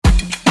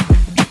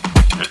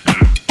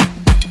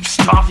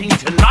Starting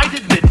tonight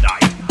at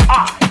midnight,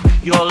 I,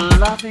 your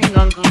loving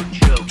Uncle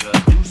Joker,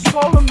 do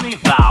solemnly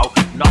vow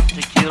not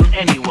to kill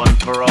anyone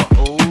for a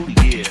whole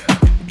year.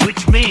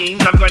 Which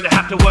means I'm going to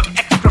have to work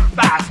extra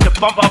fast to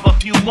bump up a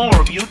few more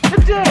of you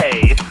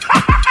today.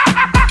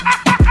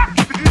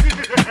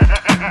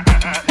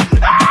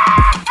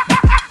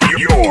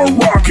 You're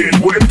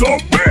rocking with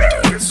the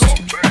best.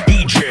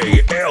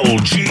 DJ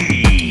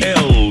L.G.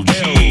 L.G.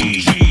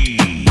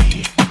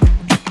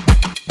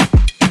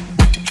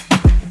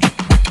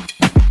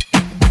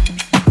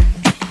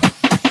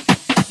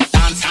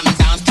 Dance and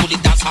dance to the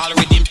dancehall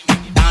rhythm.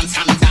 Dance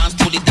and dance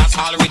to the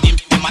dancehall rhythm.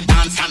 In my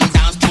dance and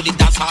dance to the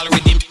dancehall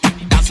rhythm.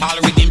 Dancehall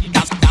rhythm,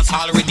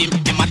 dancehall rhythm.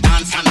 In my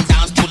dance and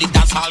dance to the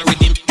dancehall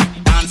rhythm.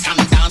 Dance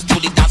and dance to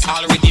the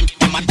dancehall rhythm.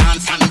 In my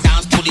dance and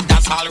dance to the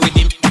dancehall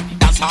rhythm.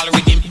 Dancehall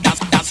rhythm,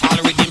 dancehall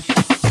rhythm.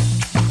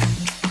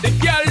 The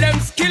girl them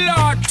skill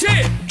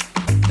arty.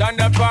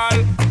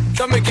 Thunderball.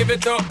 Some give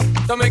it up,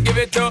 some give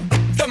it up,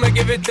 some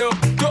give it up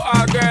to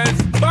our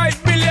girls.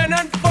 5 billion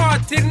and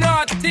 40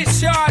 naughty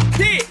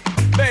shorty.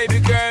 Baby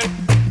girl,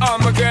 all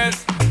my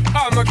girls,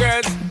 all my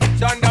girls.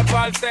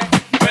 Thunderball say,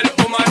 well,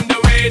 I'm on the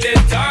way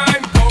this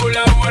time. Cold,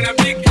 I wanna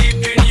be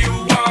keeping you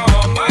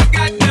warm. I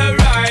got the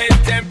right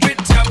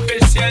temperature for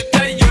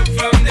shelter you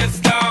from the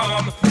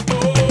storm.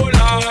 Hold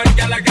on,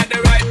 girl, I got the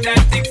right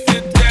tactics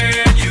to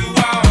turn you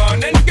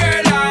on. And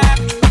girl, I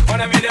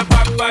wanna be the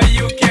papa,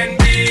 you can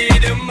be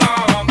the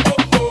mom.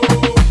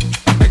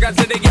 Like I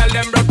said, the girl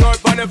them broke out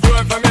on the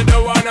floor. From you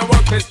don't wanna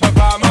work this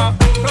performer.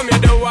 From you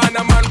don't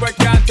wanna man where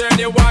can't turn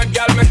you on.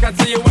 Girl, make I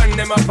see you when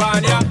them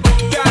upon ya.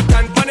 Can't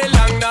stand for the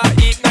long,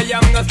 nah eat no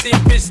yam, no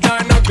steamed fish, nah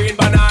no green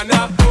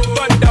banana.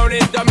 But down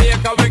in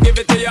Jamaica, we give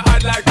it to you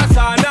hot like a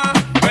sauna.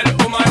 Well,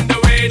 I'm on the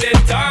way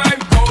this time.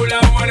 Cold, I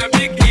wanna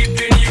be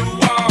keeping you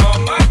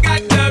warm. I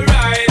got the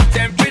right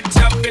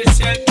temperature for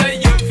shelter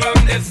you from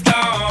the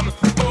storm.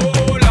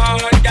 Hold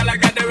on, girl, I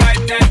got the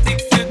right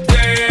tactics to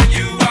turn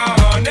you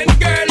on. And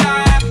girl,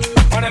 I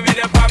wanna be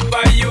the papa,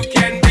 you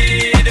can be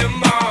the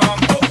mom.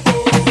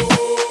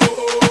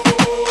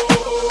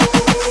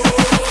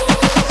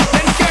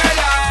 And girl,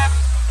 I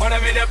wanna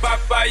be the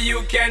papa,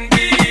 you can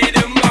be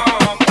the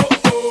mom.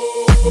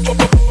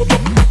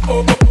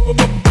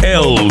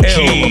 L.G.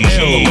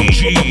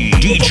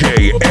 DJ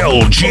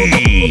L.G.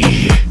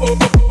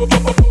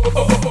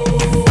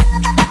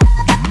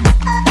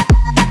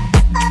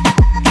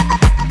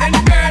 And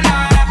girl, I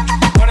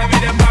wanna be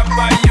the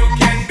papa, you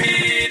can be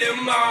the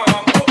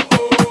mom.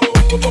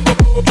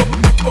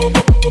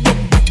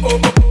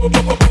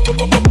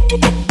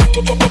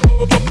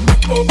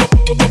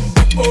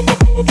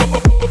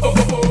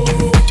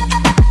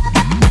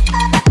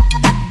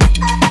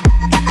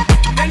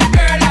 And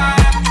girl, I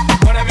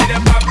wanna be the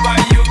papa,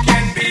 you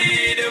can be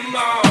the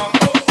mom.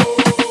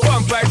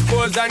 Pump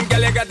expose and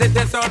girl, you got the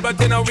test out, but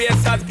you know we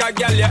out, cause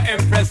girl, you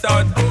impress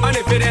out. And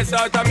if it is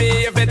out of me,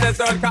 if it is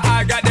out, cause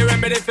I got the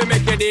remedy to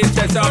make you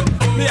de-stress out.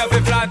 Me have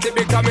to flat it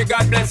because me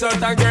God bless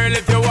out. And girl,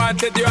 if you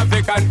want it, you have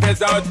to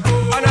confess out.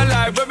 And a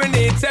life where we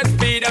need set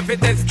speed, if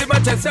it is too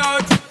much chest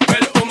out.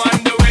 Well, I'm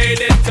on the way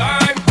this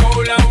time.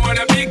 Cold, I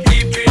wanna be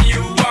keeping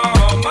you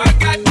warm. I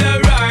got the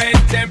right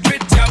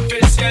temperature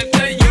for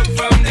shelter you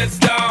from the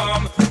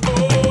storm.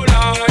 Hold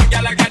on,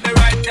 girl, I got the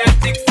right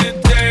tactics to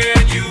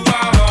turn you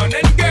on.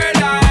 And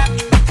girl, I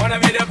wanna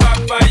be the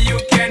papa, you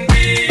can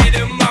be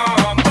the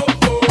mom.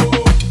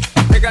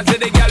 Like I said,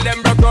 the girl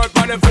them broke out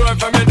on the floor.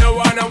 From you don't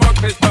wanna work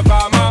this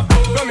performer.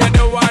 From you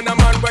don't wanna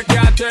man where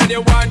can't turn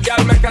you on.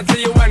 Girl, make I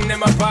see you when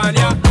them upon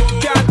ya.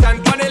 Can't stand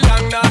for the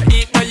long, nah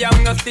eat no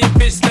yam, no steamed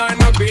fish, nah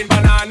no green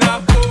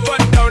banana.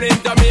 But down in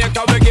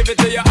Jamaica, we give it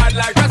to you hot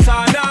like a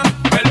sauna.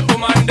 Well,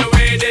 I'm on the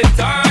way this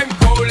time.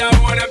 Cold, I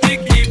wanna be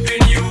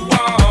keeping you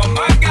warm.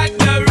 I got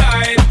the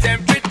right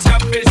temperature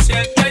for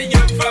shelter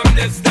you from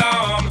the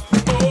storm.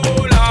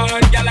 Hold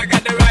on, girl, I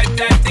got the right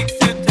tactics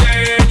to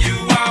turn you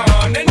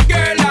on. And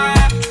girl,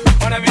 I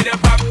wanna be the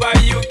papa,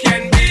 you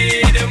can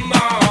be the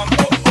mom.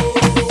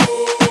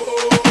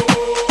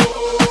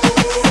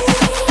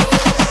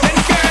 And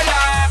girl,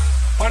 I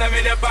wanna be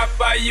the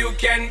papa, you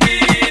can be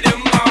the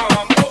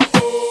mom.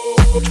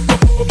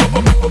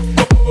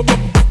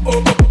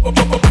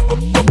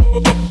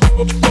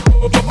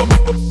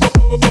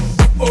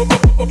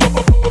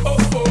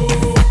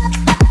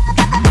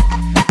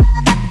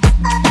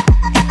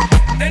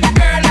 And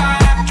girl, I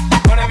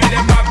wanna be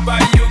the papa,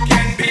 you can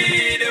be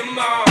the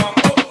mom.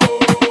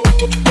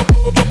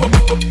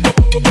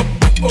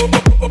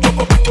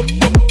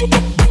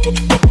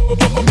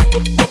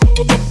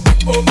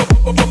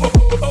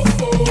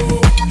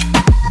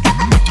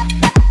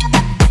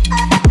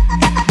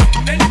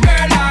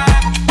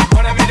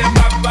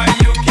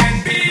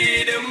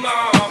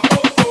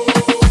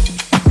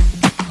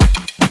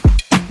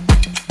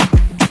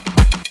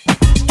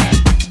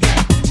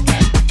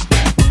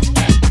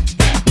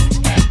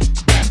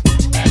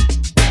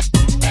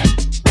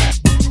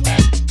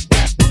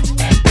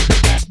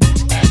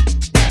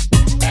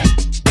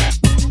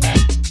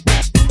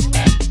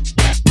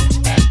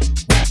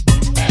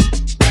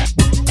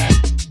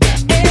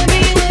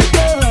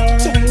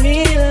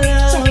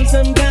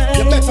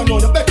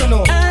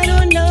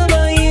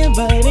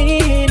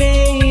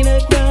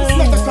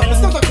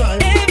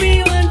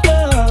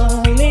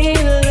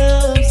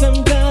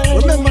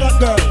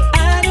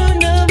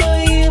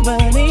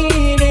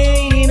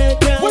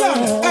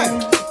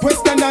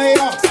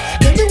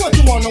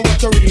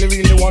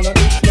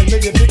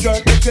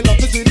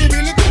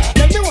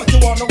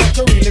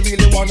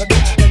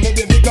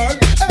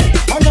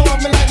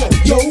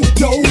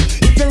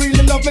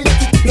 me,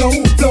 let it blow,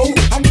 blow.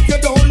 And if you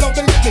don't love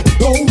me, let me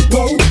go,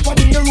 go. But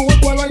in the road,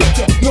 boy, I let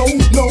you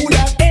know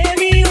that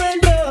everyone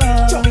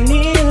born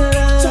need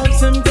love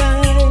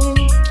sometime.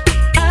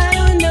 I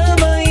don't know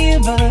about you,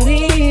 but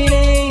it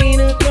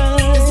ain't a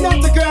crime. it's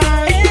not the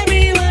crime.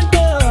 Everyone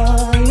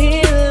born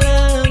need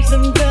love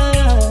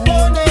sometime.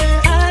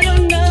 I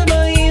don't know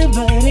about you,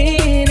 but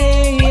it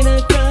ain't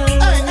a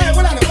crime. Hey,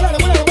 what on it?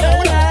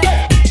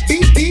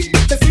 Beat, beat,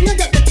 the singer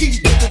got the key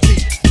to the G.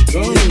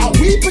 And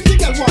we pretty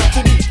girl want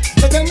to meet.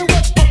 So tell me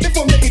what's up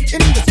before me hit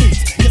in the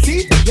streets. You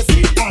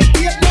see, I'll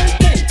be at 9,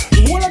 10. The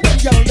whole of them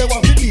girls, they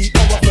want to be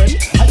our friend.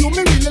 And you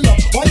me really love,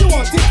 why you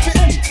want it to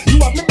end? You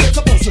have me break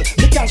a puzzle,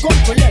 me can't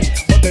comprehend.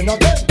 But then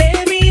again,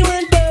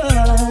 Everyone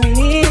born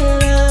need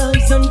love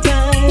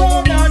sometime.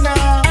 no, no, no.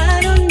 I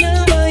don't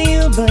know about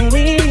you, but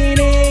it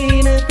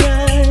ain't a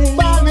crime.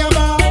 Ball me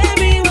about.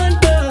 Everyone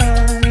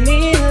born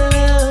need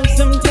love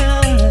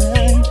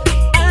sometime.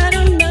 I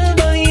don't know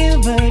about you,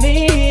 but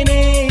it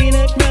ain't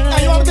a crime.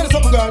 Hey, you want to tell us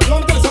something, girl? You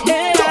want to tell us something?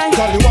 Yeah.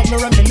 Girl, you want me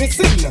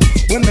reminiscing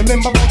when me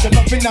remember about your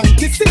loving and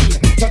kissing.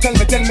 So tell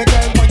me,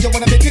 girl, why you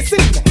wanna be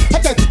kissing? I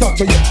try to talk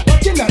to you,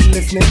 but you're not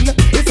listening.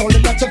 It's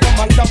only natural for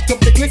my love to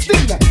be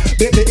glistening.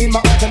 Baby, in my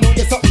heart, I know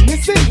there's something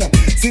missing.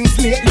 Since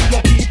lately,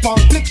 you keep on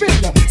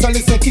flipping. So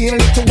listen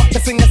keenly to what the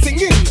singer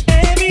singing.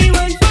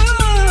 Everyone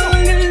fall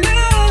in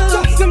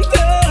love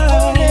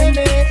sometime.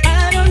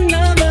 I don't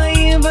know about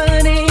you,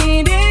 but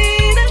it ain't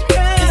a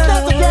crime. It's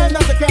not a crime,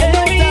 not a crime,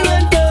 no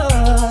Everyone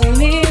fall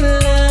in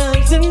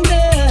love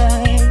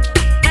sometime.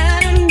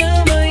 I don't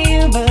know about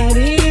you, but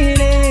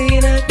it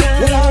ain't a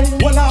crime.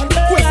 Well on,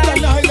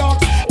 question I ask.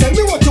 Tell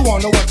me what you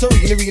wanna, what you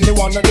really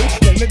wanna do.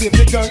 Tell me,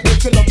 baby girl,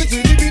 if your love is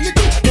really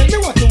true. Tell me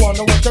what you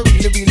wanna, what you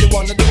really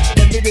wanna do.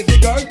 Tell me, baby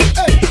girl,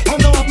 hey, I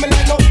know have me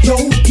like no,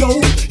 yo.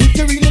 If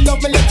you really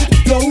love me, let it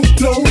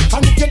flow.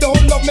 And if you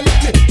don't love me,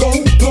 let me go.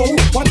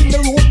 One in the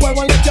road, boy,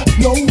 I let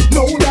you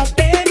know that.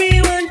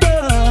 Everyone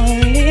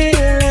born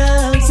in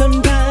love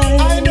sometime.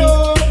 I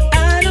know.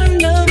 I don't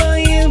know about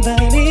you,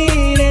 but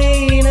it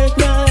ain't a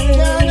crime.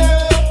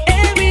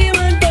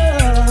 Everyone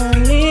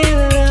born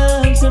in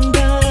love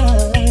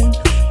sometime.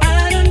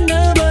 I don't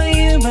know about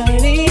you, but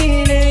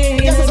it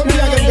ain't Guess a something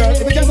again, girl.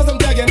 If you guess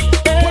something again,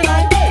 well,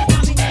 I go.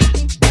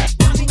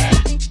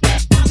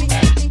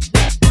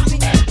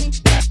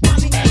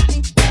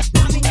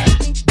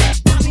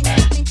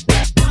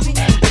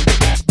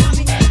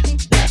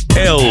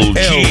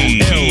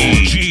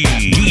 LG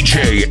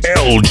DJ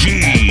LG.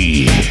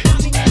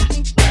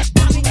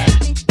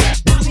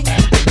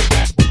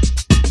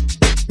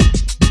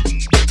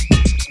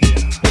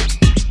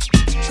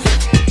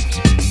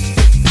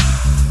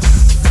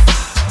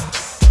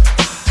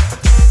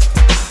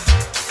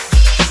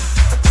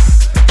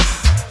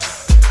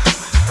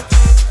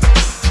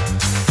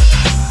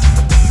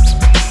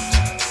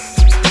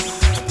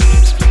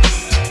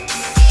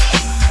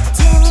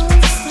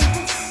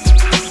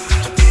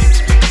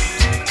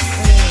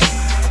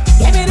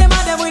 Give me the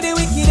man them with the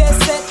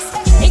wickedest sex.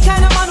 He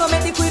kind of man who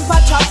make the queen for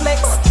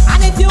flex.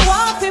 And if you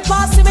want to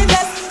pass me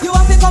test, you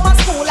have to come to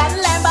school and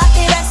learn about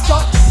the rest. So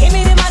give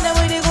me the man them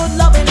with the good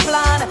loving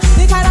plan.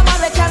 The kind of man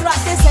that can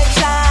rock this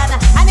section.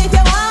 And if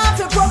you want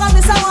to program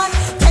this one,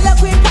 tell the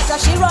queen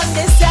Pacha she run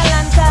this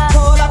talent.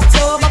 Pull up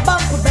to my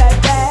bumper baby.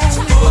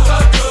 Pull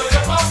up to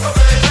your bumper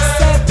baby.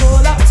 Say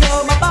pull up to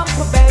my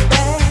bumper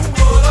baby.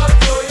 Pull up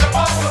to your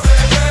bumper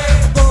baby.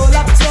 Pull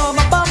up to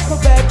my bumper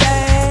baby.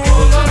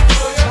 Pull up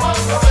to your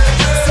bumper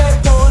baby. Say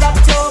pull up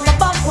to my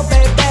bumper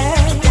baby.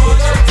 Pull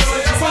up to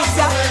your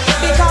bumper baby.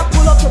 Because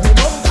pull up to the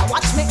bumper,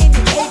 watch me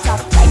indicator.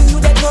 When you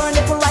dey turn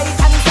it for right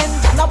and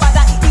center,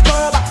 nobody hit the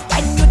curb.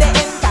 When you dey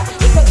enter,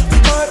 if you hit the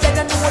curb, then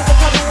you know you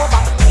come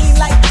over. Mean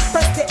like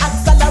press the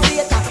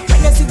accelerator. When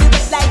you see the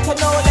red light, you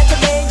know that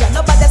you're danger.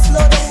 Nobody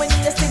slow down when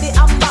you see the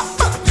amber.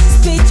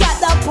 Speed chat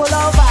that pull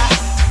over.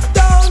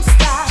 Don't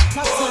stop.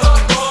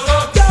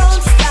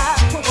 Don't stop.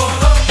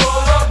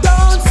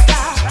 Don't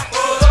stop.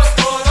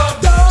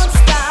 Don't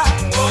stop.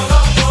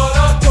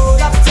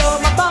 Pull up to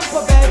my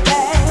bumper, baby.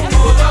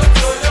 Pull up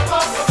to your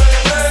bumper,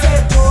 baby. Say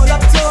pull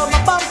up to my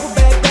bumper,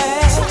 baby.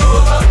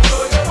 Pull up to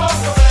your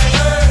bumper,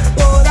 baby.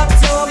 Pull up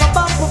to my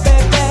bumper,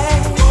 baby.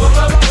 Pull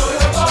up to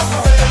your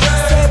bumper, baby.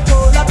 Say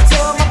pull up to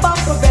my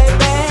bumper,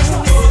 baby.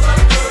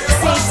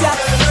 See ya,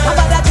 how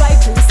about I drive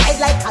to the side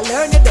like I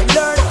learn it, they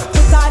learn.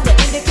 Put on the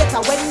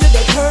indicator when you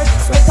they turn.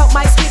 Straight up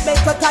my street,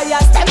 make your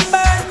tires stem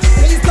burn.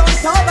 Please don't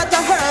over to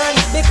hurn.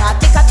 Because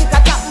ticka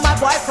tap my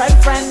boyfriend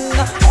friend.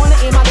 Only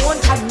him alone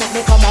can make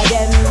me come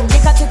again.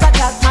 Ticka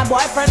tap my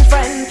boyfriend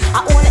friend. I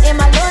only him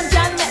alone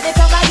can make me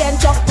come again.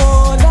 Chuck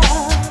pull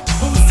up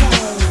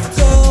inside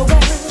the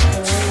world.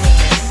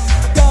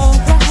 Don't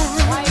cry.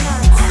 Why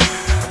not?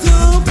 Do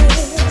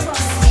it.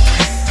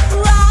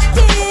 Rock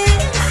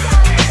it.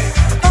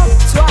 Up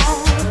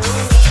twice.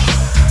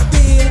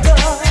 Feel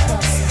good.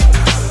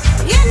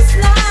 It's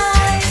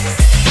nice.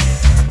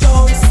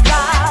 Don't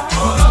stop.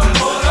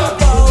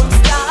 Don't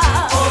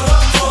stop.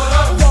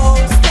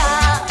 Don't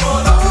stop.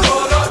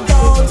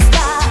 Don't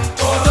stop.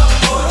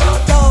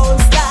 Don't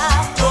stop.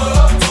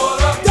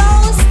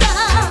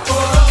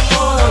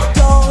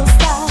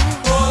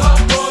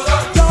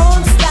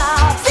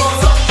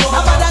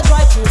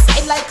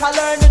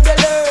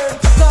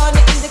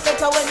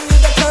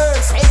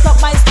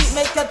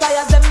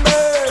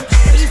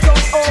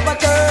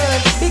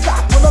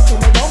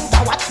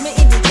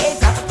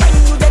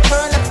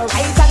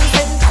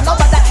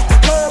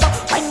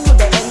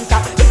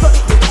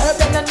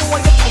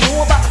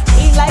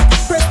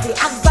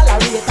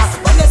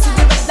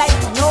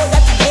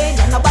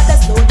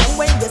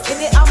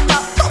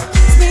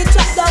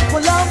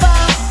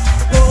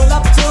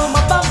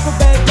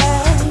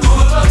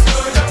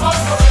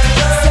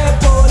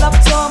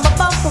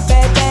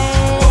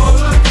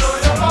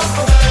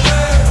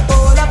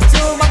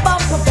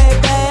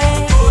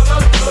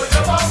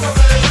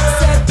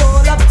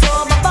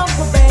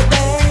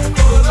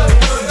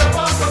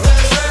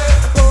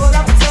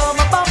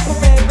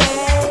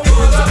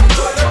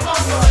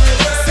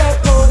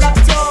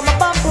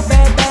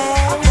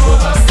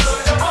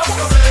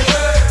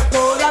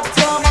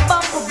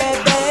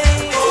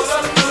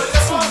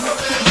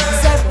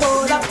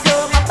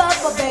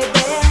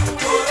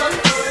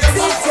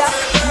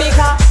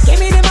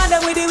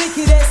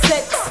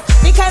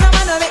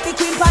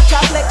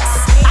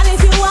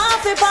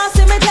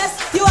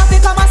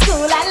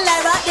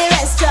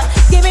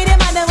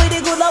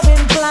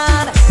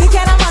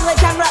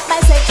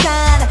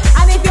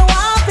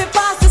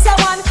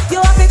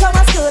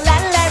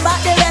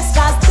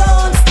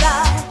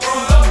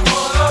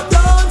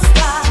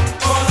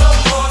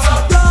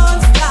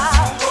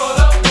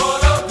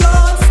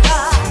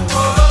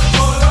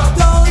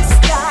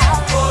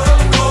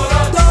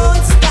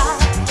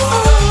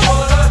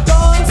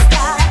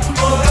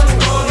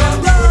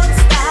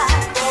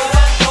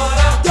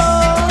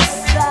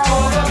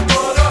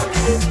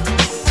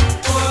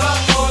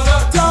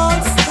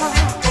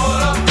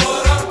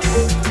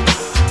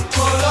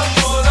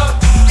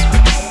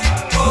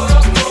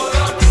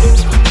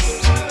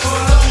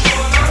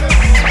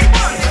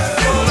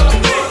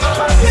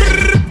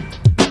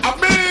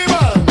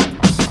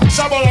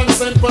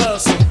 consent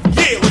person.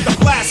 Yeah, with the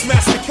Blast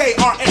Master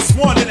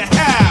KRS-One in the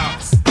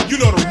house. You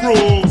know the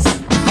rules.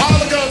 All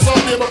the girls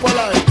out there but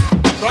polite.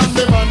 Run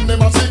them and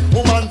them a sick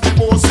woman fi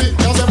bossy.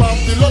 Cause them have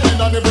the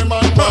loving and every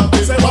man want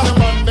it. Say Run what?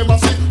 them and them a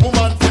sick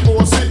woman fi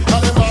bossy.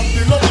 And them have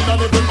the loving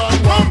and every man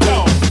want it.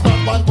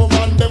 Man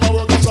woman them a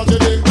work a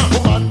Saturday.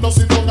 Woman no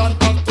sit down and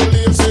act too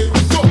lazy.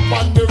 Jump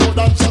on the road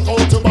and check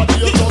out your body.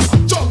 You just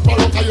jump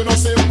around 'cause you know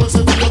simple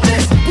say to you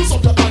just push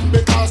up your hand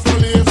because you're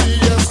lazy.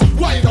 Yes,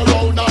 wind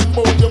around and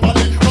move your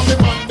body. Cause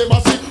them and them a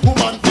sick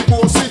woman fi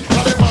bossy.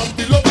 And them have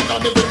the loving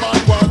and every man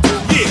want it.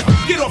 Yeah,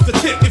 get off the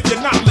tip if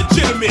you're not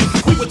legitimate.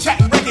 We were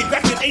chatting reggae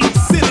back in 80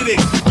 City.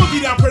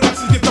 Boogie Down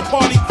Productions get the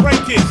party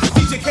cranking.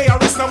 DJ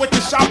KRS now with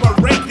the shopper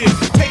ranking.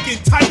 Taking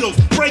titles,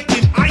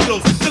 breaking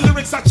idols. The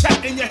lyrics I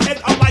chat in your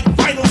head are like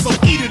vital, so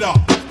eat it up.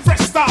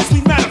 Fresh styles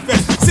we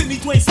manifest. Sydney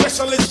Dwayne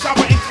specialist,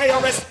 Shaba and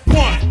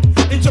KRS-One.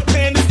 In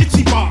Japan it's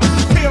Ichiban.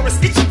 KRS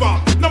Ichiban,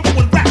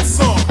 #1 rap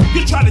song.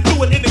 You try to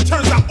do it and it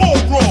turns out all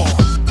wrong.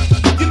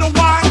 You know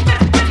why?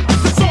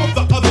 Cause all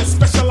the others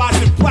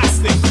specialize in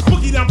plastic.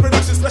 Boogie Down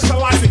Productions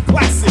specialize in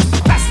classics.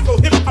 Classical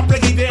hip-hop,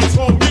 reggae,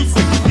 dancehall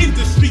music.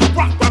 Industry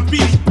rock by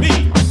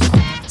BDP.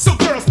 So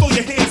girls, throw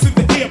your hands in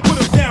the air, put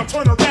them down,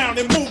 turn around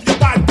and move your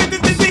body.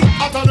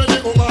 Hot and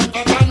ready, woman,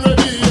 hot and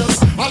ready, yes.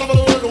 All over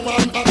the world,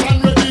 woman, hot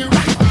and ready.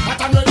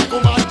 Hot and ready,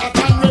 woman, hot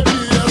and ready,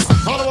 yes.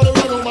 All over the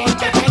world, woman,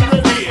 hot and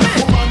ready.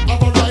 Woman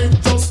have a right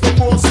just to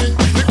pose it.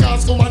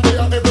 Because woman, they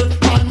are every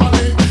man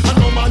money. And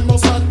no man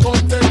must not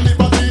content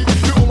liberty.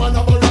 The woman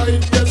have a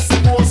right, yes, to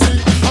pose it.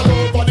 All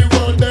over the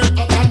world, them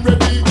hot and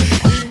ready.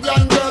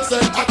 England girls,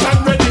 them hot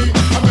and ready.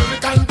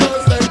 American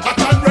girls, them hot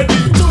and ready.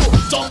 Too,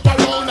 jump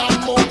around and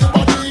move your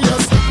body,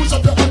 yes. Push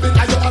up your hand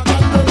because you're hot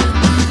and ready.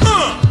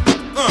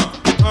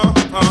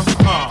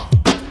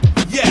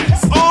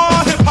 Yes,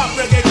 all hip-hop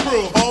reggae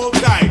crew, hold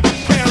tight.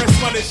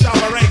 KRS-One and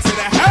Shaba ranks in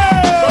the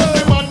house. But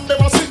the man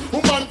them a sick,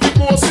 woman fi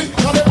bossy.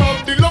 And them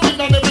have the loving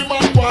and every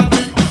man want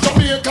it.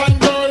 Jamaican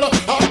girl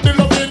have the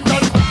loving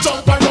and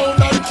jump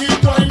around and keep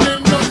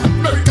whining.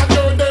 American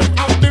girl them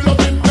have the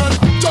loving and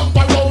jump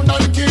around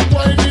and keep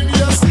whining.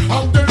 Yes,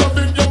 have the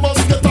loving you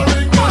must get a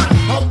ring.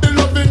 Have the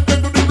loving they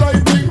do the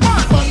right thing.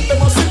 Man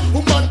them a sick,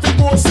 woman fi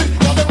bossy.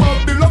 And them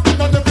have the loving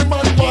and every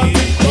man want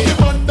it. But the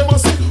man them a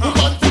sick,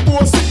 woman fi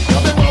bossy.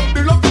 And them have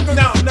the loving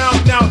and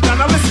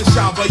Now listen,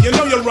 Shaba, you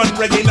know you run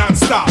reggae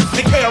non-stop.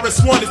 And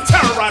KRS-One is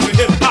terrorizing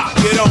hip-hop,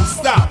 you don't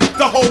stop.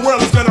 The whole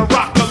world is gonna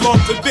rock along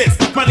to this.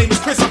 My name is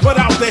Chris, I put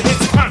out the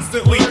hits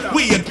constantly.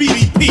 We at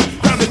BDP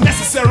found it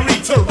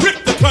necessary to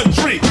rip the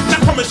country. Now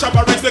come and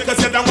Shaba ranks because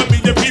you're down with me,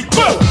 the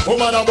people.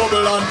 woman a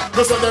bubble and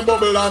rest of them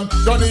bubble and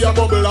Johnny a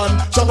bubble and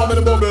Shabba me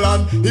the bubble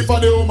and if a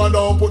the woman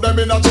don't put them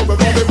in a trouble.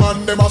 Cause the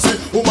man them a see,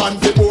 woman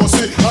fi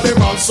bossy. And them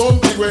have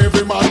something where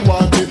every man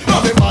want it.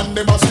 And the man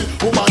them a see,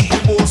 woman fi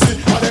bossy.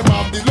 And them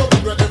have the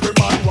love where every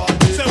man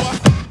want it. Say what?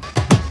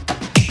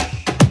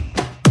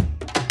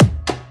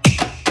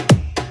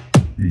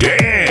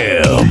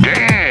 Damn.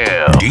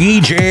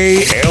 DJ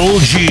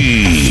L.G.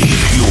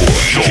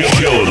 You're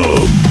killing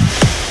them.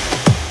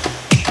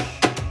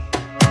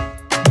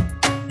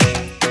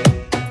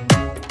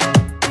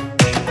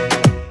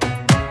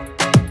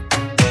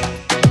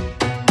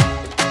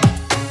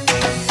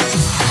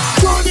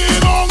 Turn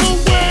it all the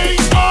way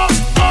up,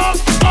 up,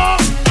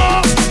 up,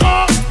 up,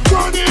 up.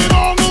 Turn it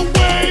all the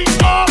way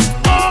up,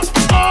 up,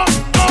 up,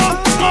 up,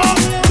 up.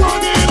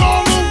 Turn it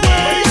all the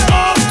way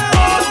up,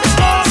 up,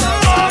 up,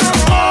 up,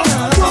 up.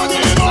 Turn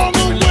it all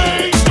the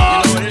way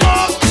up,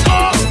 up,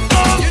 up,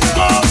 up,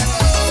 up.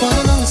 For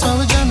the longest while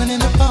we're jamming in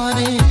the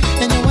party,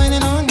 and you're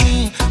whining on me,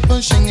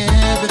 pushing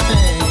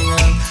everything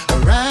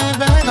right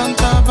back on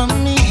top of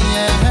me,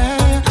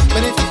 yeah.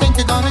 But if you think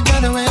you're gonna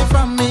get away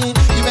from me,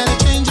 you better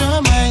change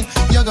your mind.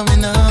 You're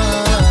going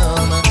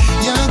home.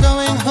 You're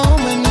going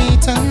home with me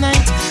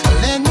tonight.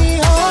 Let me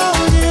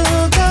hold you,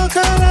 go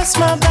caress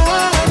my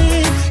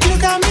body. You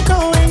got me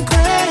going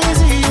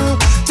crazy. You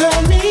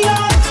turn me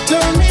on,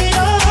 turn me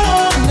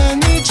on. Let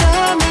me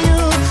charm you,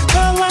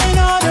 go right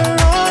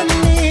on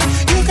me.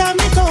 You got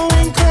me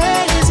going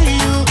crazy.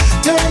 You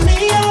turn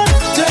me on,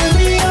 turn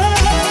me on.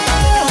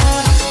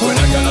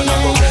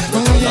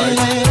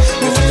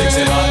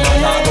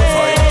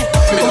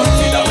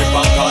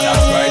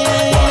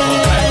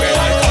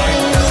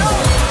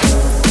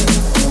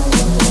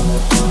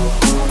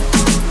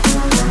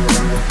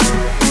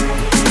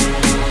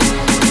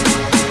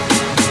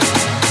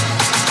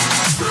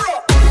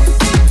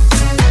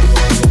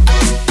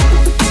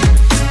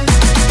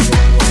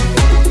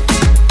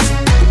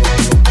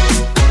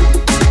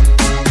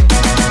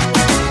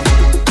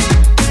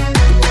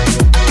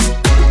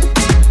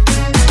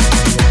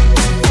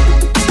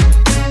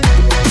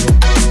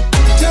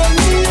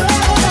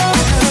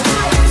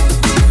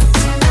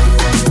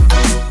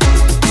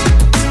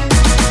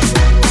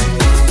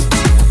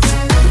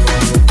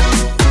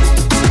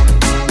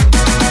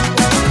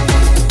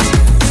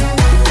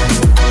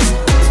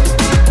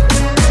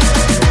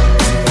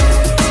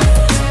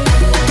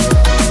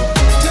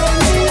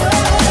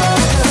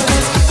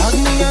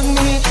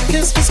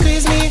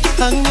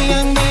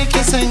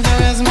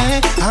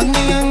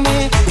 hug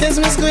me, kiss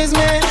me, squeeze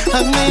me,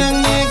 hug me,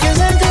 kiss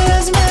and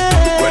caress me.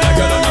 When I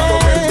get on, I go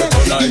get you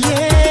tonight.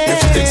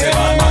 If she thinks a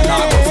bad man, I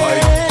go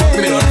fight.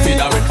 Me don't feed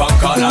her with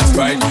popcorn and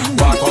Sprite.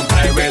 Walk on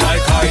highway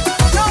like kite.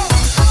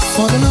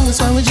 For the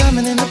longest while we're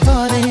jamming in the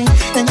party,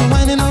 and you're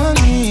whining on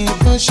me,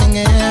 pushing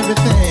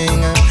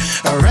everything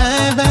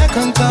right back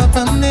on top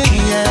of me,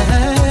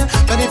 yeah.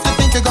 But if you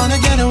think you're gonna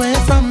get away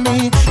from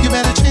me, you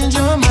better change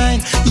your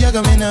mind. You're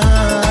going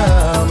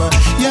home.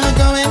 You're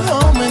going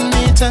home with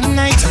me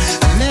tonight.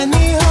 Let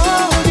me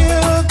hold you,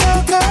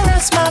 go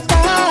caress my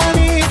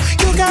body.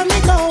 You got me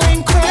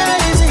going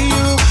crazy.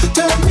 You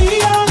turn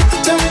me on,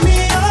 turn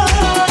me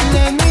on.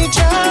 Let me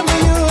charm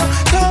you,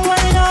 go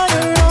right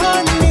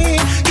on me.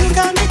 You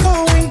got me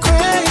going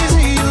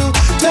crazy. You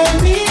turn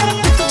me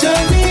on,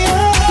 turn me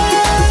on.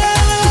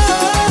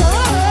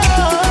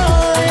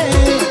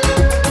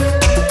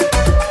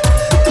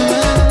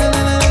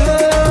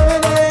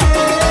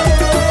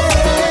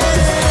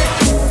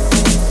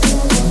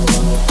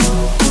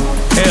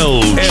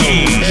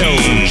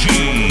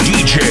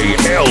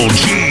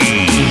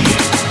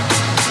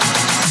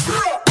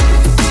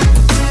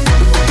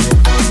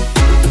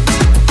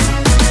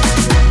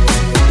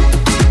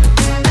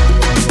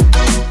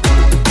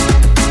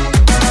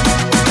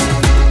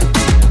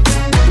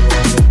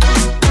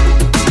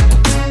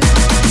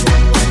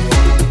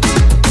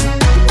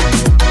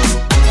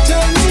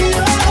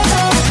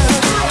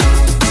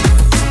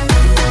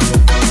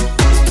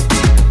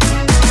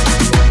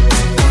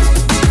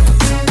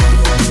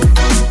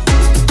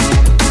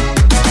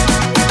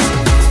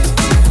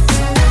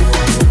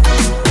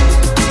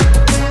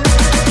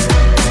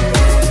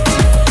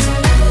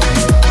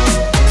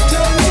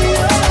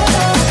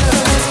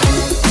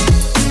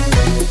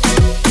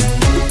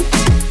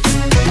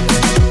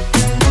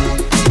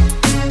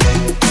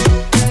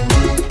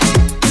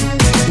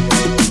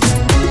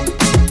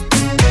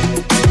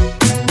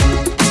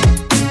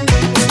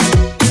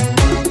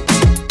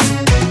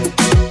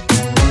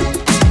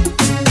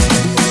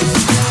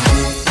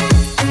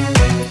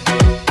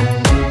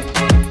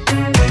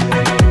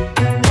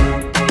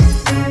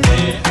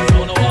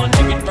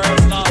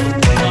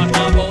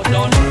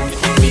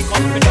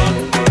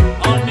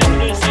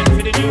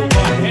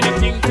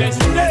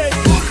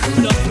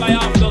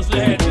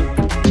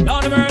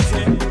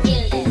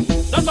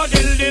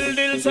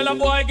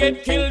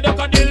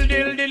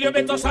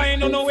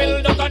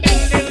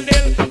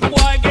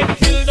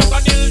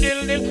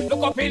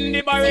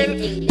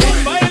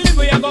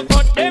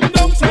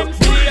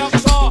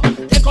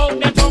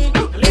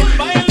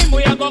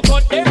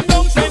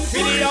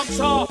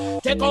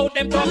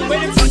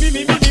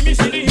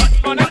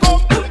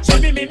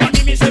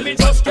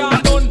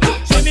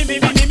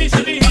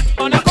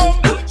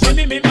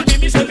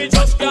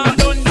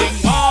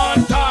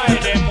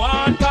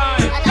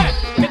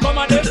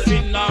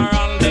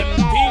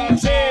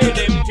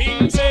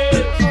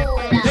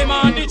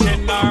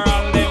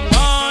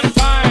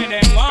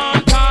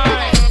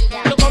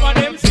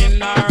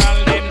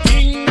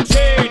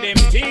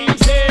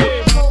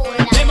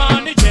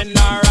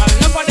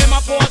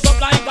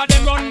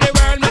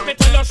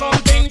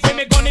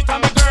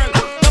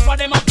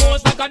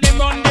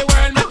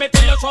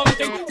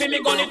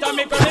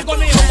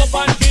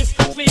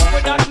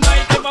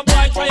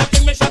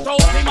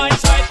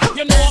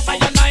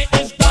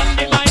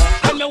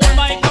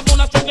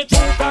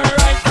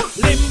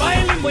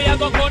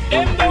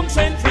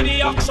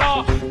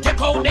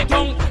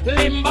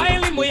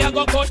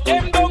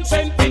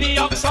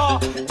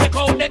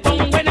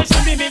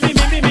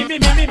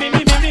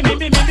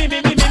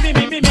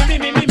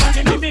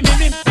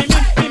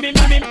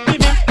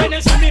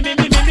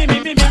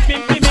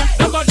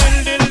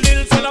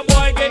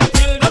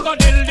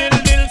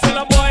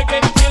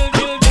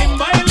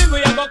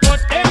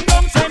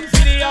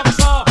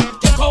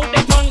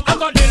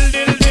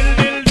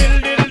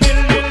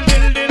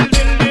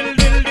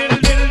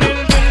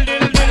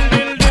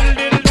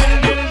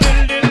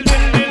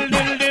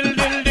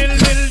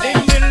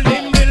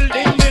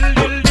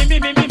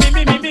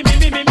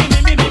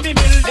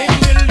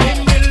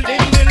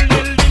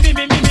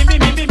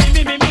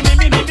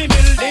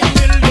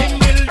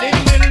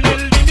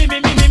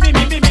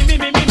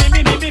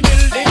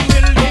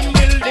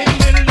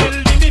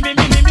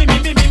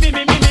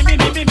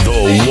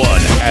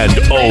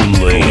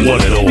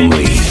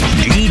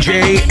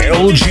 DJ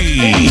L.G.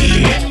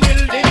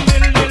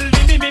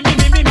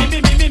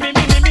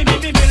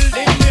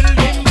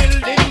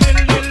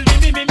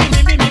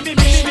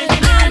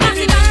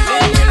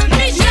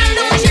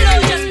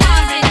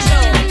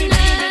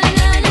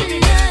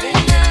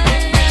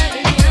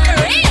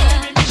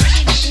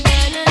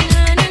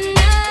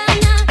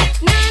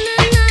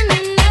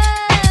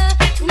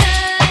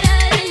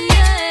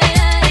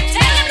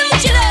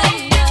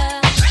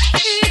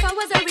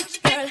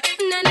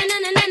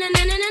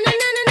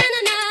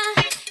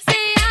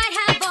 Say I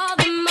have all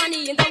the money.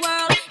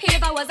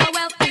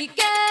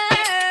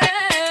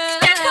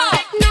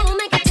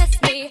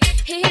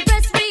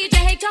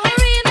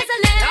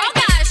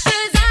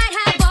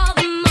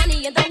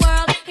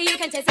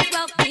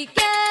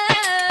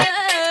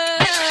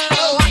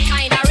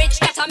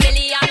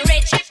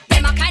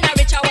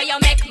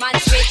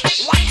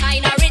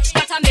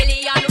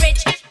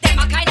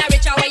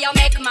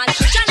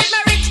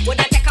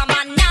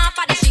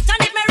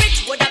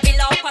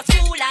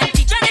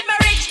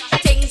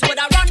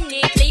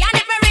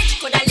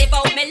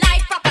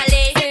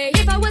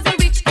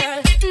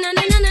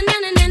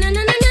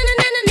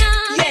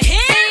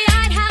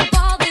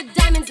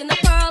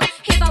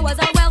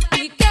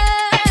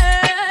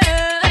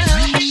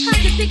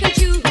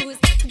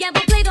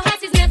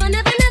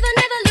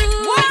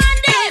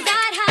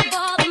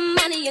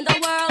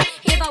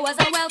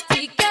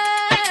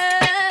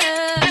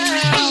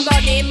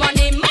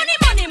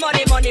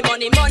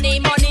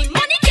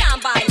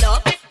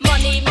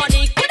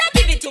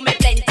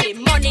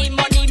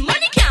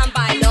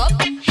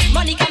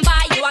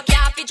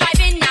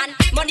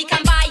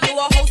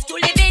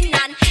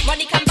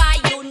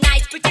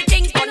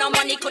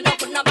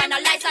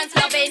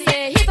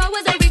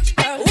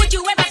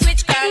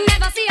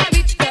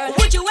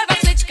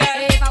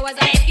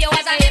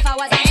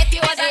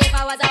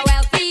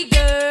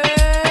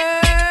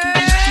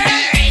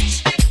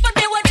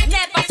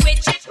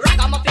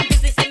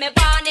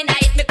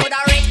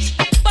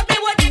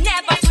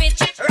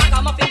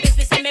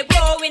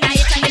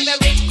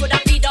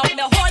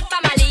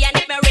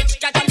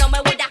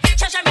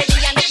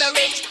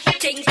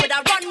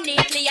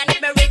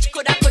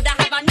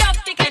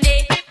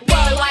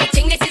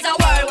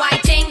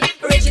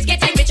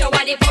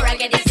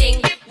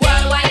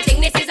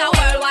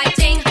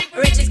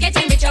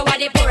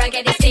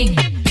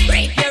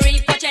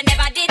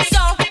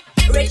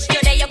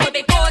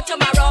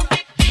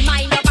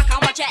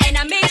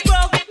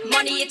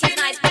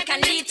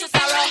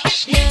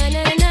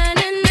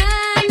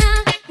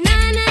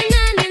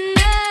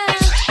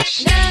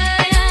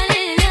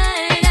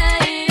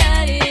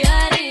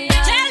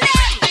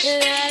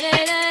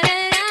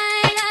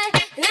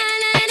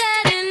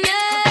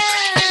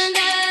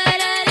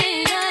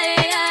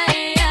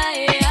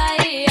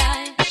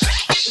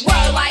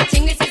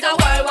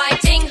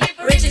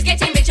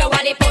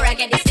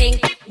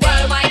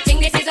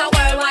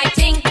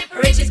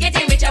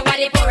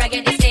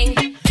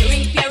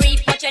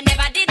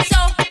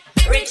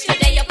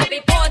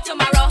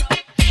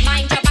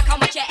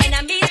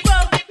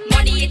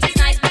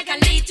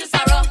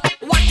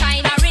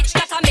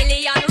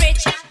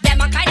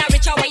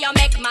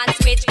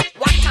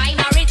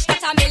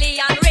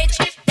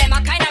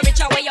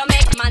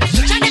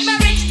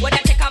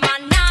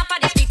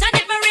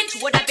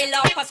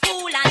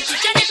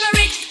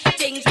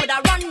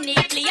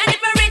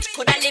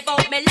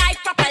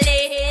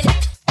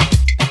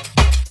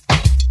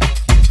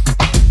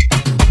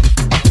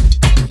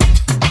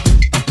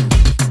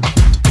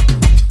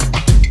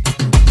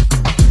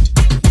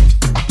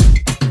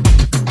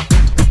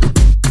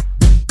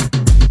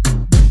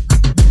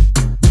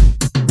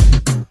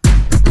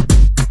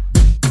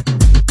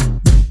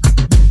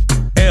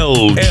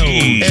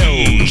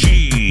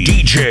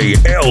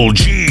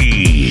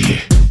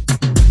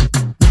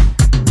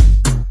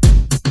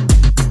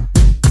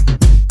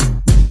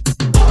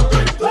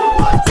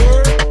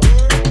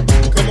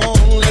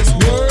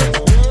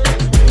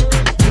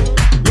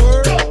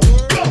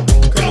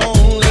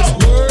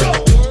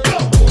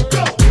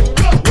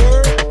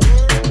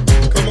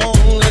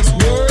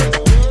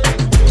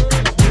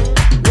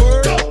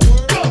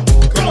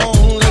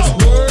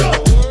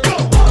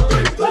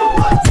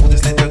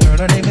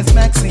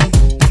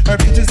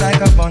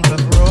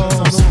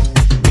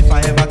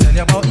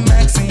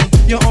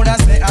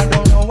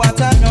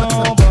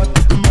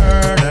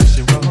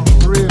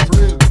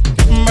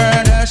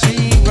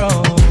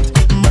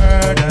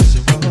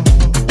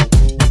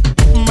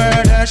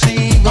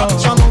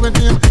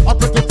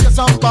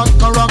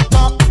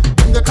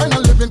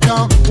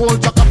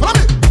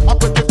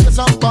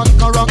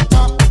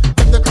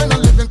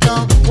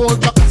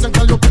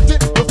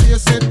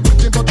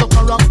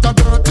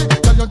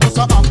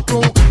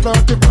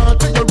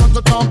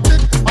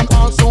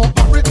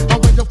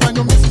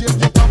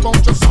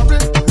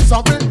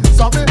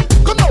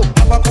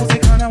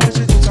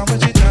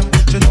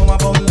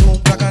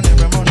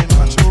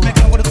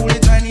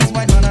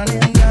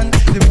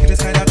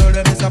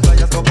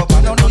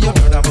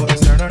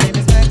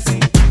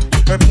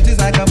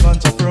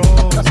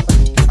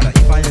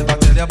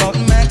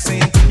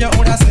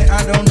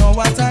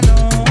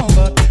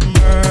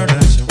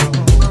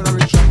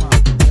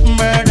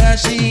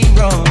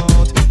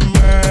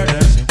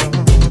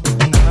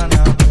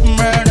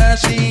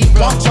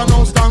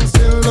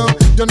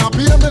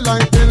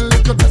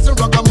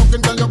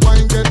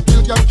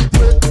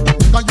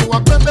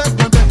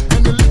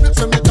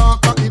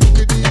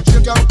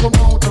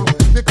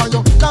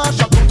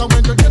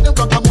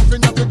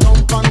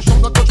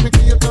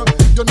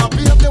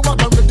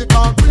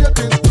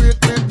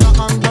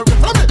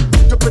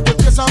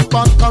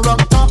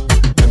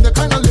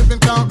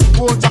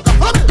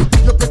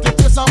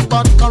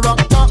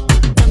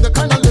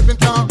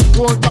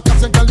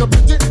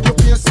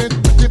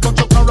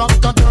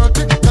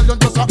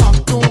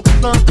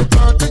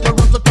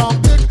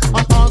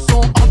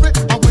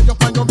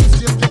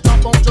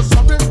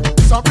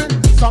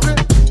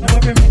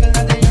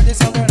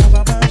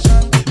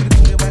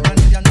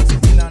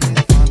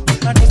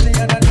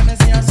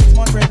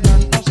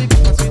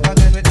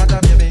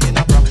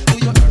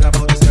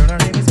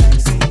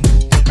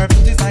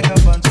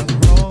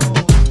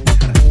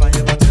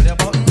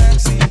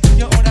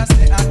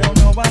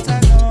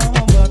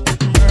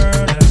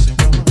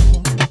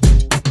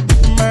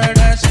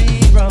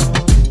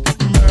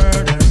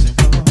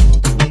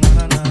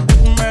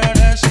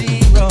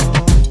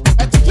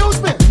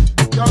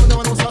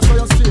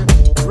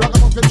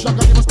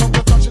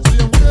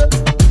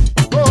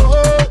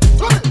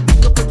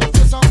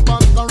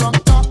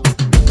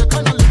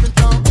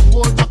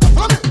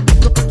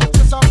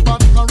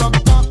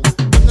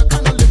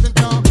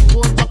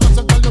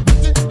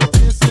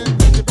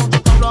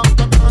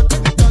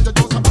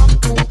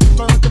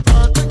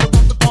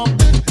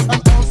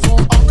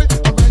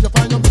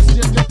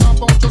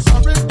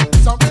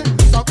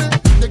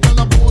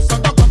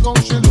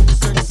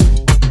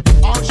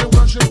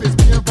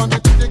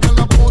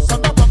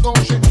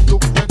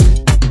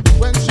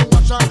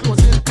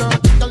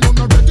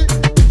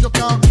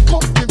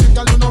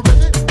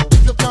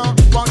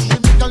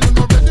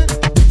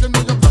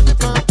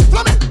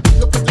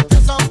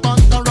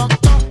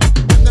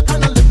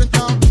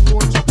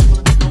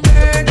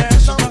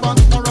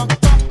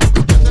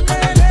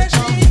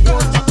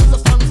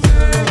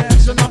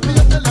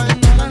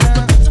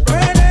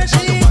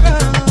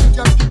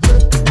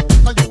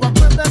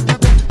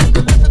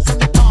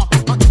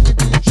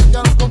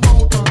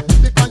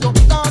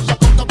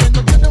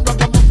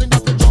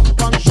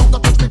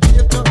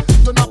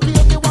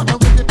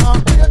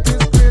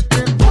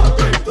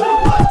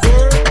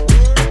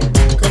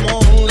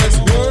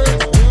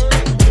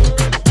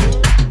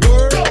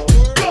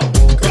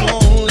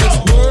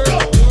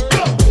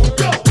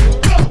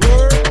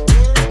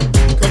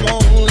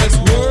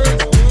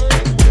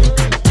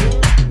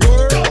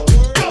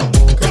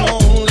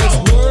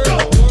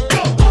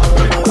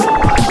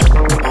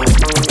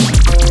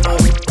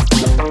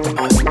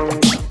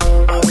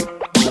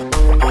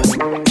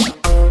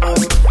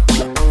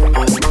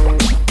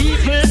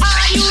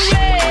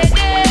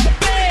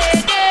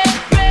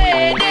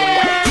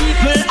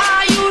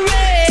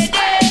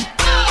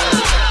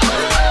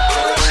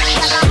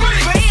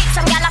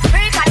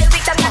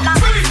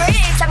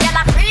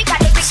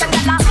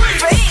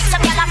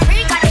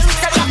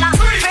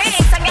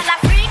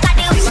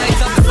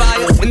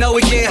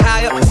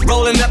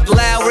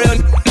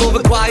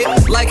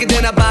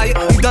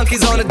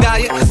 Dunkies on a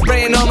diet,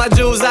 spraying on my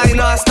jewels, I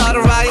know I start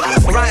a riot.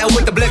 Rioting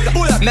with the blicker,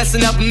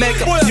 messing up her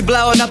makeup. She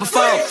blowing up her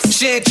phone,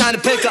 she ain't trying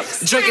to pick up.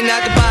 Drinking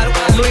out the bottle,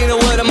 I'm leaning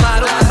with a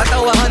model. I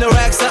throw 100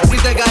 racks up, you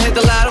think I hit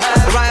the lotto?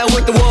 Rioting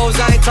with the wolves,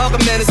 I ain't talking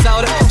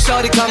Minnesota.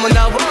 Shorty coming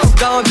over,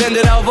 go and bend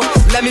it over.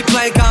 Let me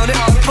plank on it,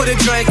 put a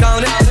drink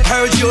on it.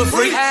 Heard you a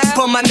freak,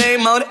 put my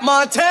name on it,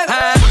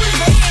 Montana.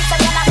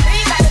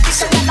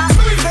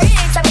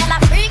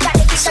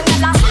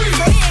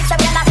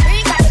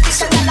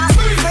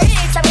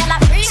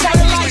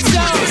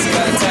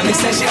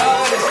 Said she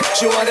own it,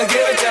 she wanna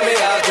give it to me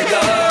out the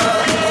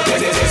door.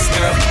 This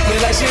girl, me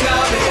like she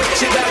know me,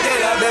 she backed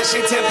it up and she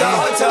tipped the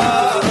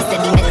hotel. He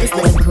said he met this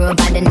little girl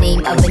by the name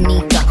of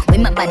Anika. With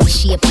my body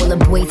shape, all the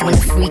boys wanna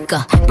freak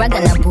her. Brag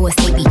on her boss,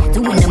 they be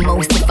doing the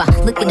most. If I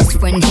look at his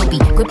friend, he'll be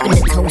gripping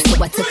the toast.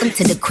 So I took him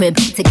to the crib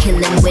to kill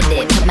him with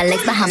it. Put my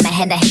legs behind my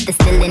head, I hit the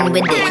ceiling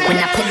with it. When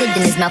I put it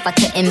in his mouth, I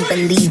couldn't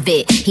believe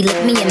it. He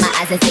looked me in my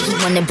eyes and said he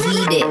wanna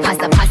breathe it.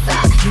 Pasa, pasa,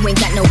 you ain't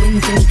got no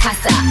wings in me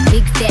casa.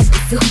 Big fat,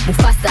 it's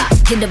Mufasa.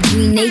 Hit up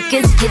Green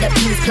Acres, hit up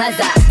Peace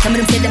Plaza. Some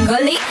of them said I'm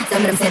gully,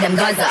 some of them said I'm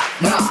Gaza.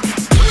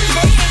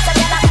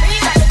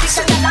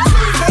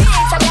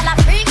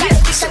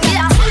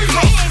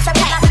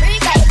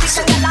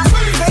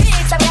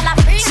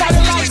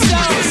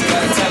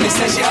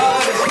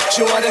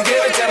 She wanna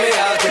give it to me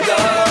out the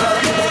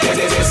door.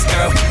 This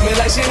girl, me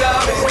like she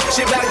love it.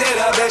 She backed it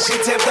up and she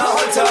tipped the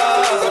whole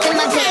top. With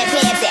my bad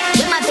pants at,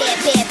 with my bad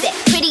pants at.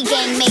 Pretty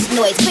gang make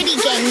noise, pretty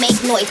gang make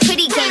noise.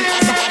 Pretty game,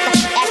 actor.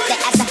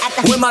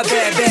 Where my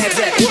bad bads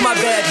at? Where my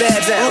bad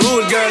bads at?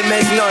 Rude girl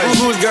make noise.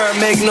 Rude girl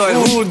make noise.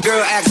 Rude girl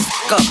act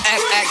up.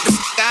 Act the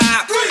fuck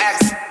up.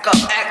 Act up.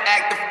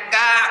 Act the fuck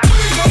up.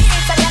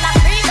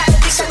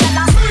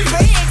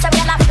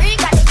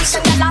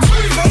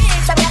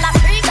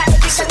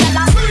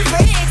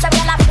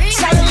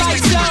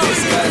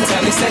 This girl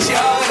tell me say she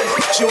on it.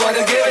 She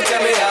wanna give it to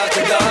me out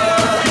the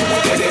door.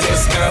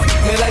 This girl,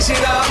 me like she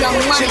love me.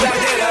 She back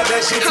it up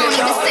and she take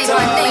off the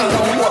top.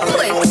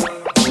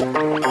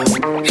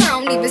 I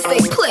don't even say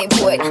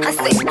playboy. I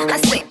say,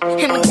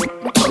 him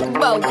talk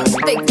about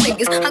big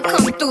niggas. I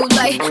come through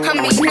like,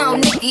 no,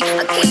 Nicky. I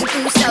came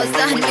through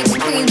Southside, nigga,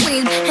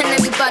 Queen, and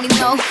everybody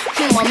know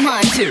who I'm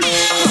on to.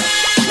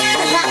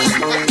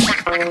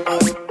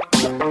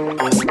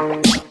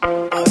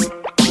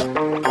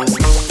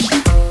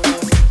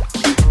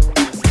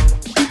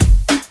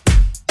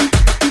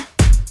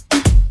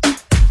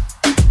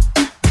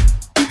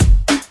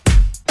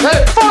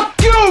 Hey, fuck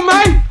you,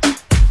 man!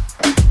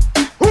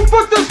 Who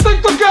put this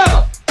thing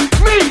together?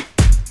 Me!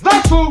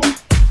 That's who!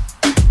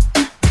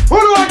 Who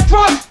do I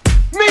trust?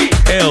 Me!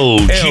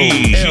 LG.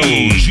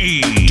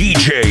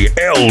 DJ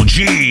LG.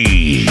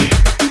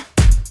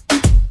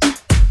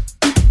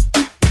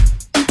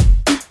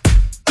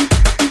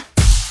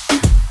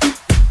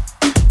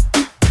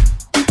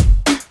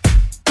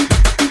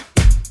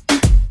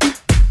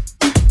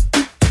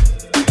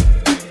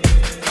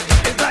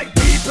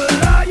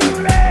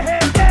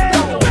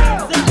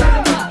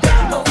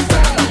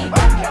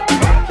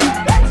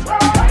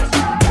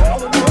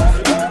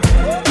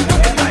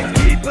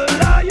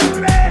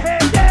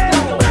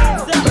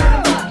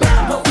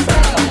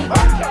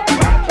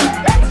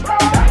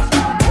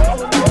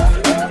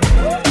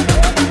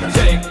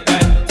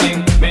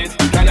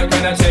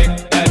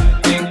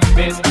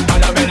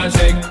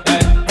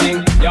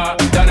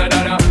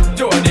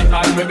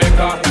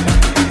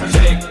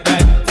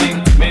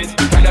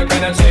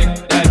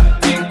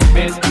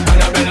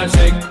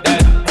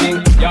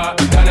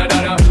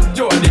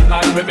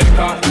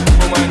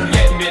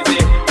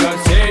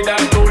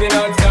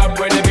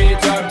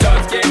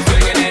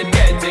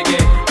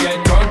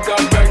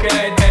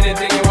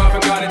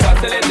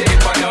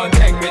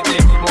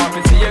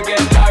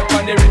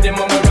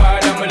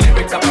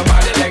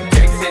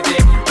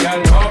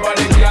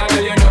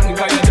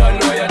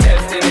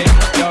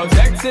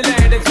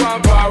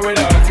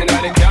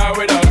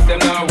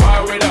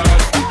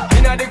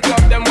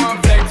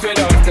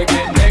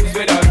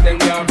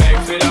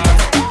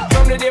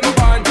 From the day my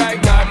bond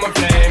like night, my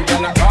flame,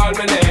 girl, I call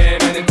my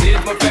name, and the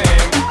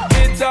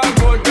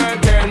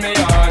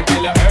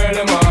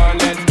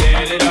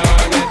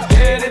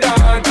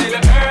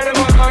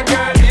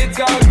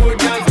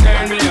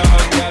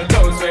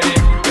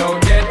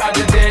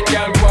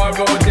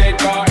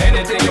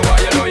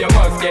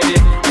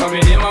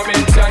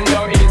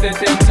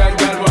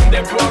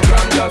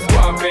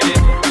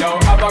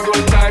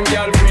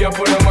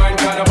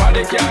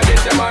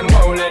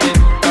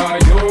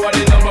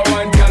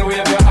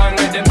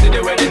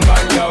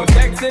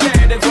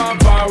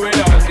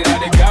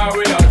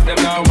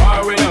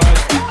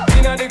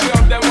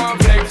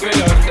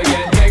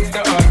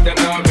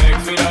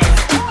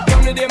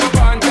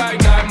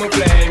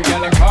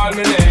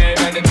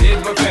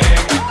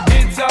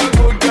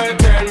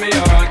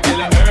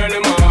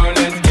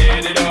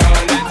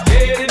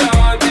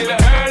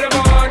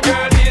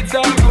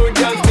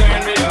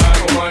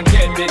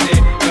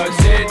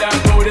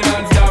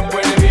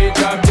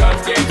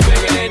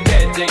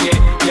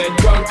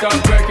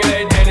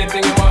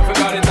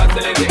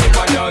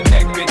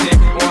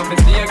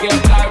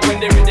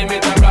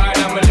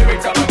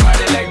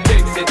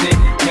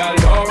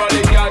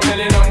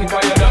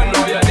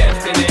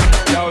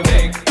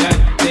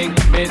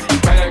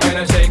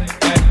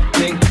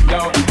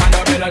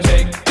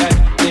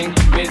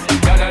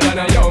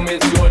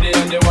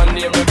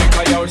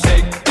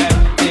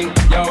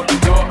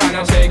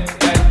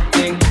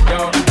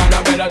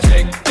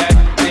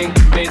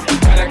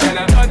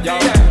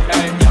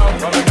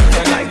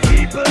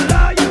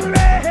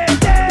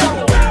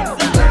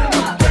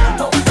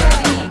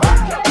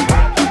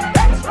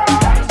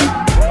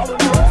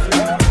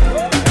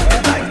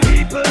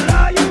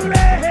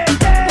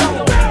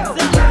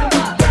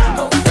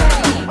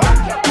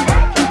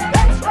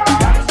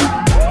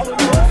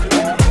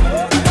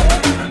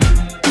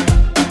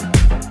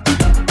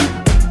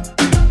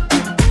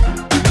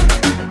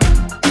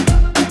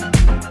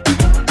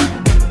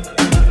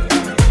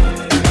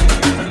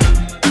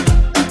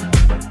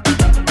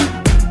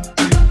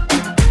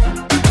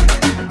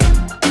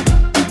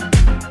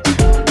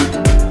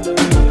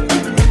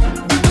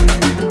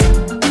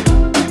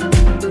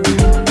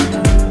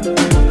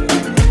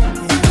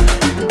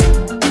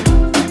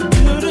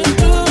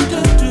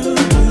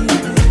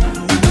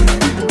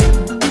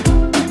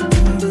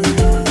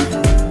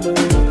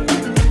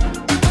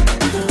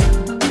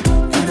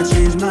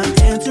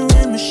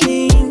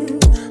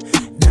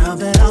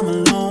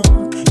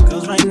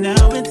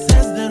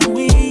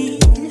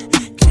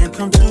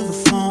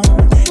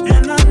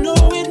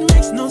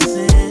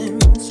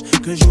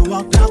 'cause you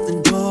walked out the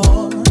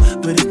door.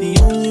 But it's the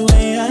only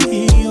way I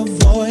hear your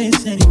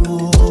voice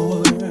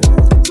anymore.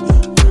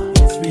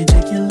 It's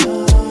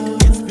ridiculous.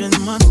 It's been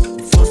months,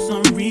 for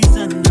some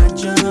reason I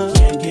just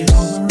can't get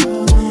over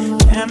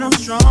it. And I'm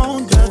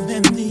stronger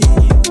than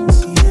this.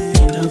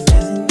 Yeah, enough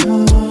is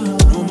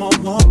enough. No more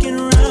walking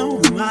around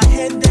with my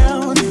head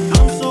down.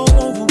 I'm so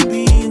over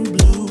being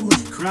blue,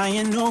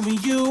 crying over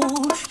you.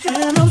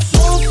 And I'm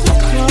so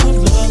sick of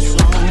love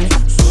songs,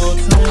 so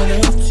tired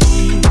of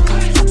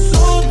tears,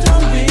 so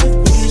done with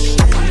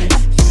wishing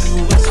you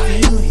were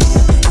still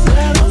here.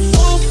 Said I'm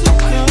so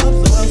sick of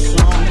love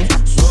songs,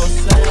 so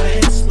sad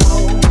and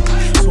slow.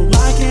 So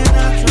why can't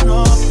I turn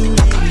off the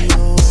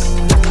radio?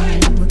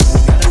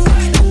 Gotta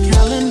fix the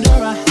calendar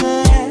I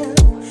have.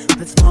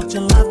 Let's mark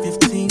July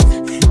 15th,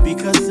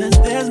 because since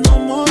there's no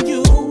more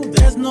you,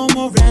 there's no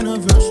more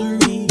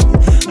anniversary.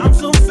 I'm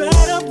so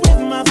fed up with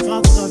my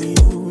thoughts of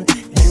you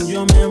and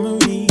your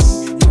memory,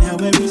 and how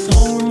every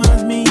song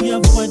reminds me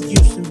of what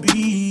used to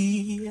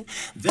be.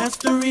 That's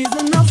the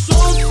reason I'm so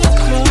sick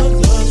of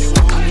love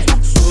songs,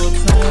 so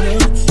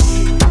tired of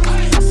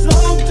tears, so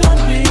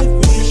done with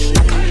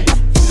wishing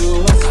you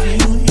were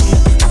still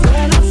here.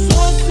 Said I'm so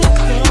sick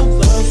of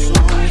love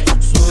songs,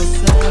 so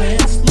sad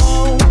and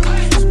slow.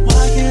 So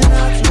why can't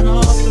I turn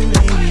off the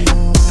radio?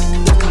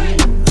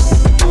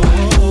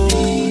 Oh,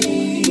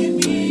 leave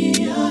me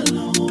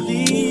alone,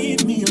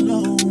 leave me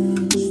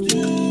alone.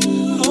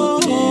 Still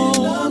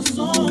love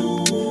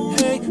song.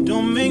 Hey,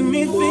 don't make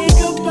me think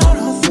about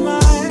her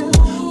smile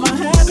or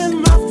having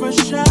my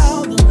first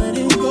child and let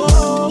it go.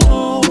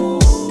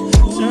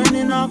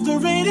 Turning off the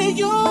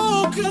radio,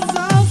 'cause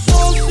I'm so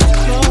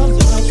sick of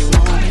love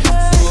songs,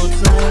 so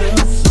tired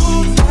of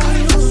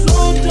so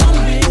done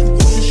with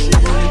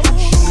wishing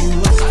she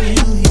was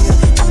still here.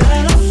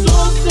 Said I'm so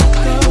sick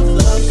of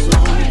love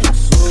songs,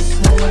 so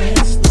sad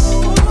and slow.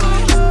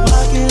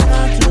 Why can't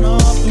I turn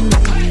off the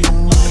radio?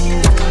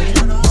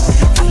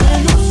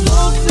 And I'm so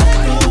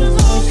sick of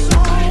love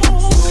songs,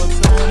 so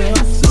tired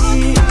of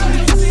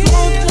tears, so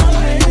done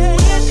with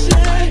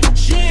wishing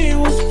she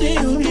was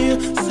still here.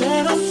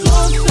 Said I'm so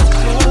sick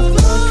of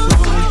love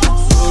songs,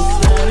 so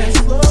sad and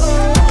slow.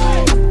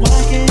 Why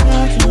can't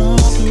I turn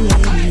off the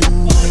radio?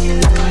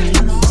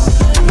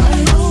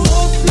 And I'm so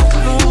sick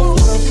of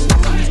love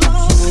songs,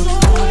 so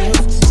tired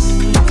of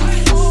tears,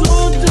 so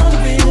done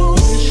with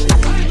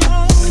wishing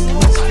she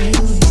was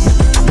still here.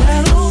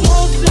 Said I'm so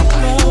sick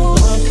of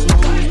love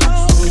songs,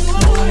 so sad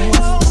and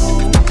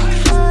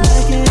slow.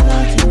 Why can't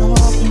I turn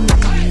off the radio?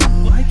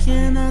 Why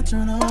can't I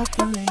turn off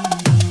the radio?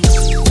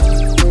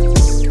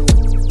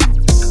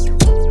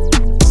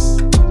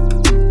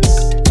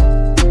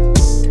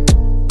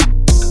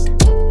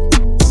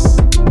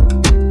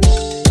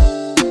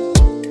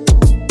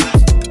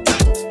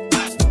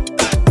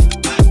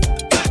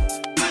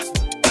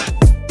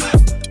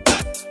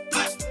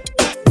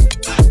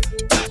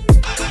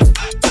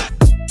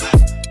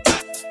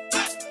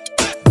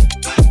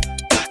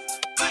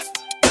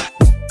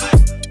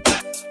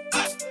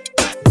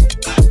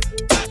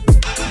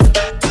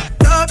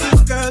 Love you,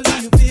 girl, do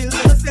you feel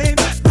the same?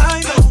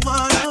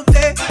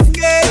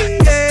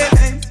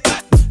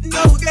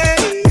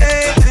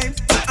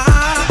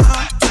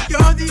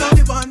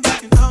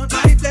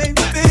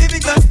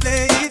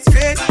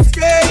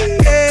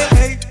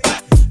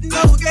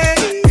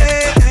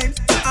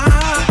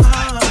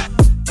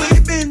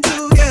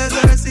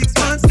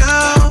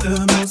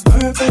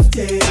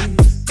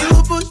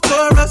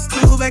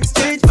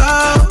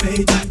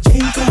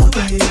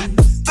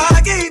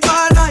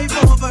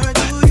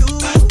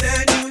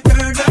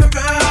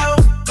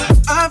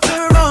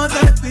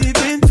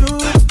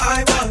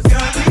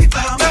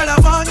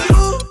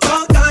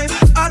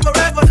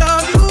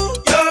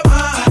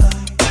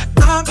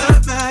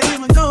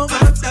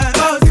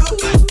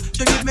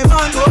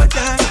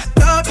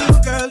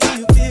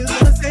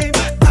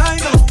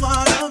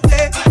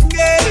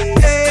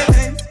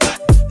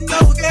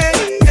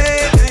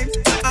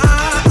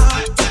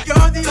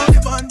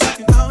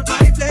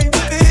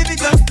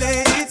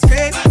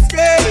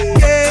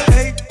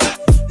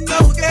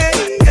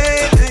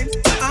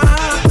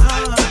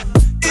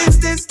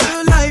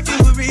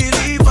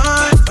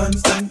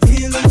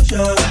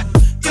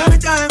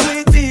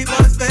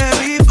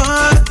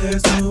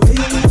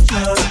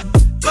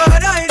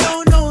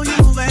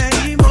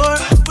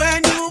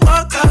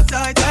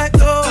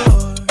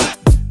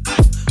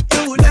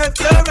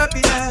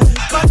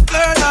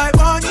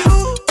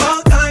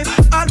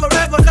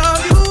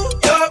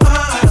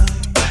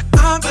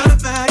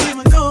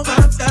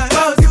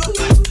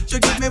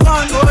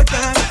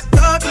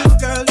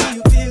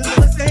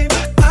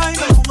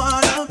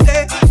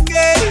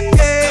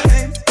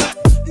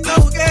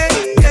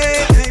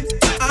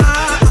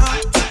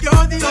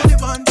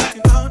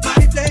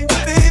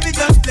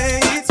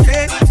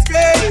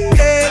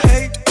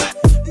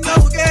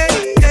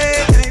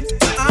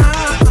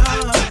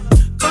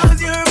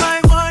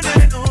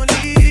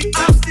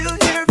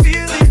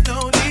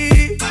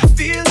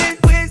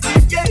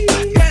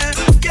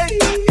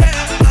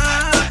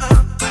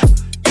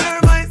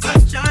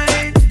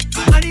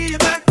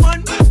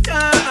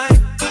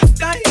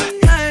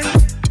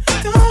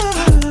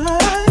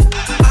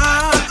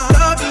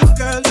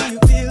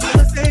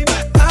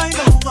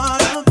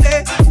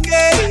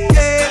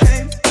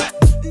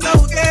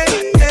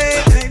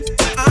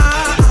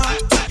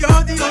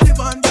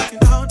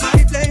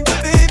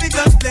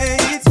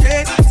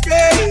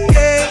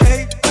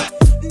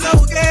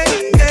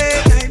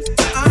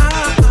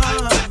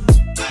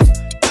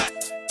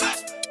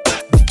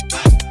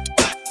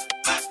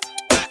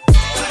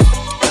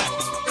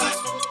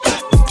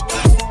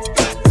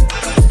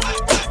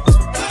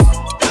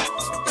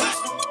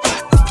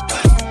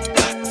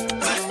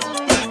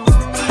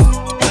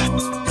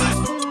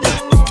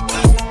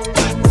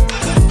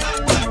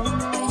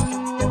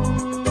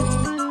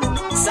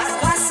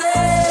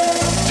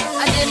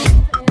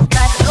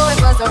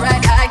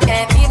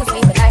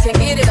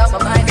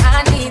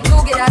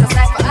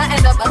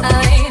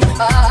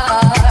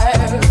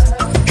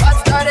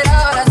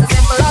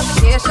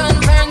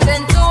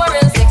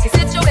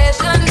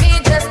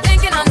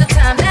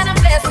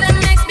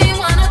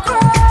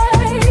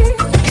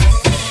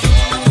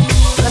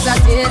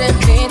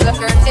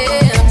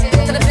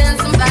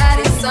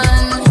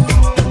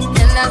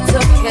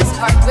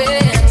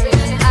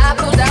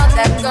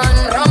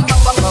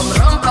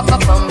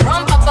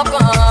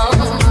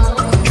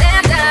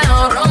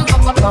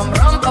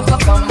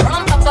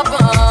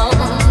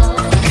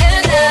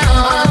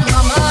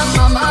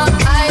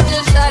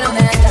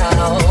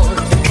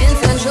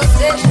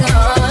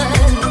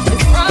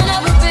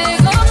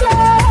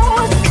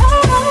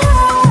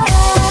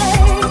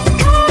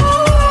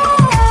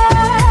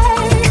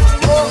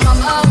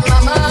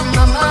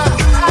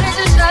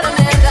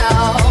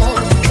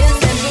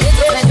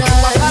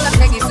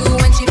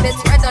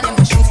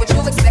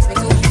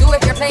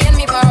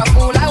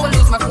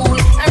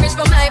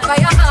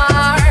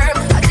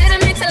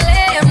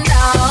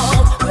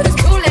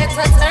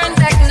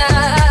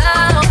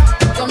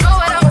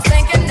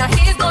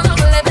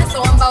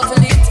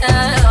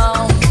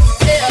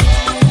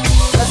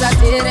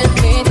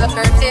 to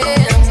hurt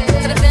him.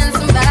 Could have been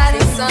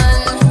somebody's son,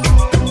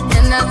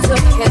 and I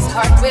took his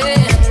heart with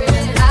him.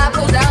 I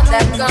pulled out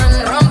that gun,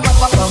 rum pa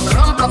pa bum,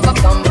 rum pa pa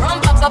bum, rum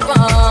pa pa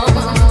bum.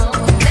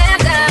 Man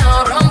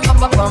down, rum pa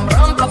pa bum,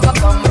 rum pa pa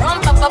bum, rum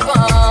pa pa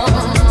bum.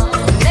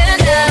 Man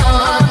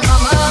down,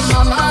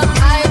 mama,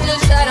 I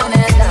just shot a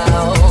man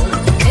down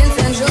in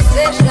Central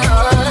Station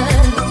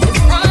in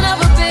front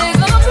of a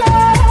big old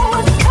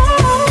crowd.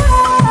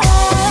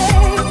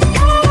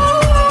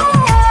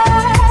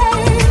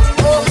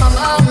 Oh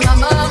mama,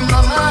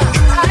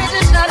 I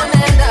just shot a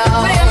man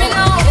down. But hear me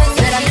now,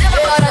 said I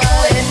never thought I'd do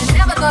it,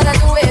 never thought I'd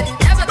do it,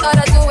 never thought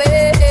I'd do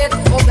it.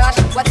 Oh gosh,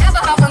 whatever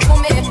happened to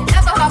me,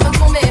 never happened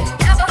to me,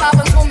 never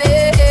happened to me.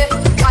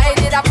 Why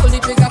did I pull the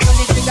trigger, pull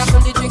the trigger,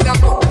 pull the trigger,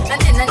 pull?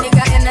 And in a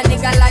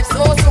nigga life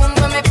so soon,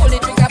 when me pull the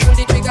trigger,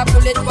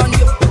 pull it on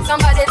you.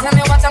 Somebody tell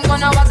me what I'm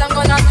gonna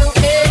do.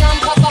 Hey, rum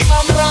pa pa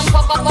bum, rum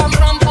pa pa bum,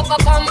 rum pa pa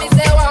bum. Me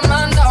say one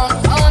man down,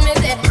 all me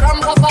say rum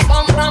pa pa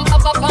bum, rum pa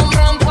pa bum,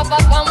 rum pa pa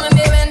bum. And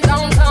me went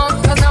downtown,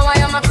 'cause now I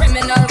am a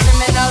criminal.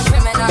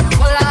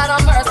 Oh Lord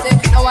have mercy,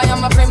 now I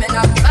am a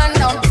criminal. Man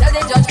down, tell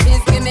the judge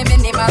please give me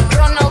minimal.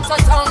 Run out of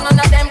town, none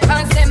of them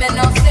can see me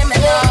now, see me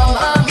now.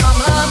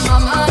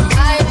 Mama, I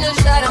just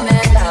shot a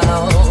man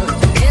down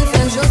in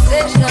Central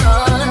Station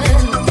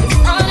in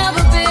front of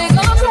a big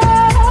old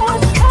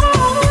crowd.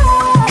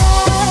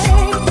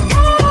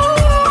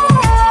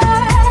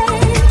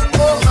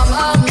 Oh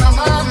mama,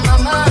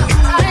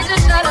 I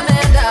just shot a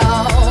man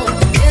down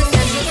in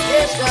Central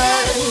Station.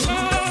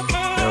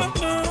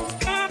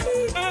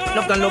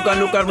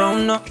 Look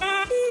around now.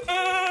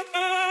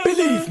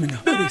 Believe me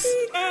now, do this.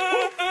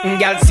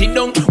 Girl, sit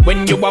down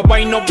when you a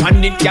wind up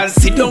on it. Girl,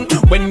 sit down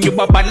when you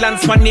a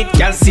balance on it.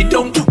 Girl, sit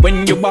down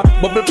when you a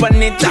bubble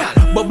on it.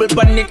 Bubble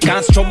on it,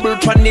 can't trouble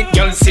on it.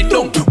 Girl, sit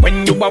down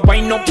when you a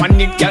wind up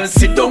on it. Girl,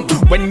 sit down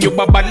when you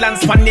a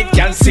balance on it.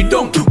 Girl, sit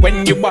down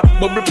when you a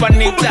bubble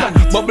on it.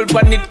 Bubble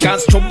on it,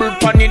 can't trouble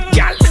on it.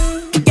 Girl,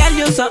 Girl,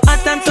 you so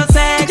hot and so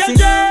sexy.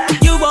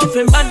 You want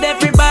to bad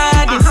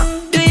everybody.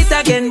 Do it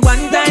again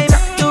one time,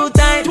 two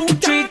time,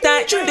 three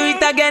time. Do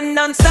it again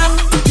non-stop.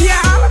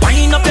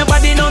 Wind up your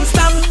body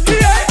non-stop.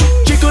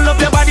 Jiggle up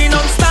your body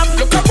non-stop.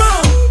 Look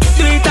around.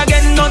 Do it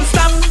again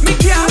non-stop.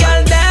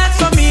 Girl, dance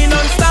for me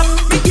non-stop.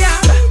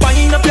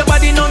 Wind up your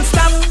body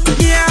non-stop.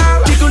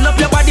 Jiggle up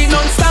your body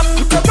non-stop.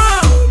 Look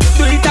around.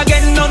 Do it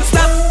again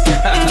non-stop.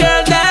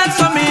 Girl, dance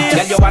for me.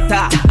 girl, you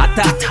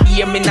hotter.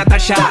 Hear me,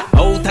 Natasha.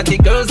 Out of the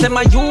girls, them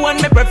are you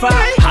and me prefer.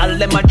 All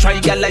them a try,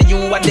 girl, you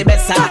are the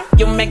best.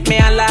 You make me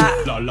holla.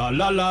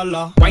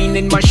 La.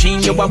 Whining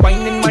machine, you a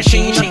whining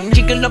machine.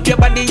 Jiggle up your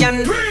body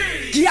and do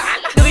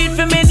it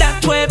for me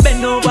that way.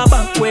 Bend over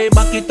back way.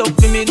 Back it up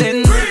for me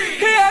then.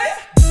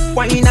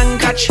 wine and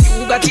catch.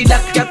 You got it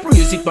that cat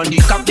music on the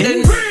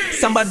captain.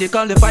 Somebody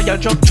call the fire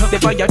truck. The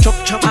fire truck.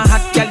 A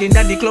hot girl in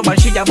the club and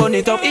she a burn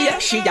it up. Yeah,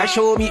 she a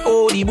show me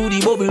all the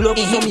booty bubble up.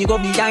 So me go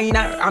behind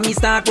her and me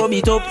start rub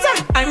it up.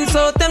 I'm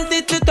so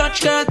tempted to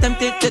touch, girl,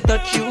 tempted to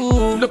touch you.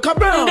 Look up,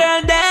 bro.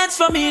 Girl, dance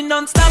for me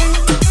non-stop.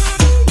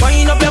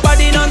 Wind up your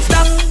body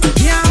non-stop.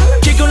 Yeah.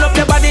 Jiggle up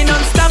your body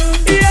non-stop.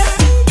 Yeah.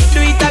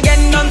 Do it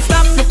again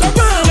non-stop. Look up,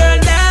 bro. Girl,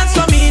 dance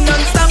for me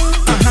non-stop.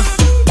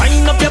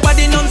 Wind up your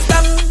body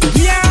non-stop.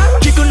 Yeah.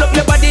 Jiggle up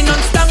your body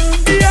non-stop.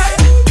 Yeah.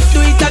 Do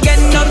it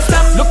again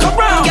non-stop. Look up,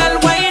 bro. Girl,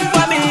 wine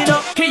for me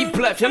no. Keep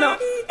left, you know.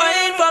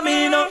 Wine for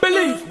me no.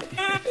 Believe.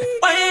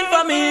 Wine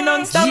for me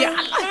non-stop. Yeah.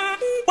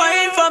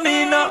 Wine for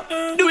me no.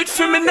 Do it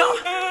for me no.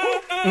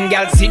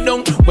 Girl, sit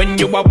down when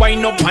you a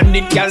wind up on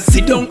it. Girl,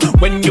 sit down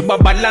when you a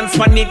balance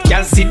on it.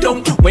 Girl, sit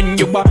down when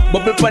you a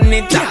bubble on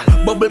it.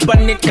 Bubble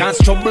on it, can't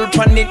trouble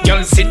on it.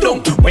 Girl, sit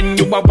down when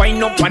you a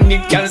wind up on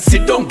it. Girl,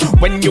 sit down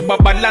when you a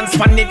balance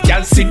on it.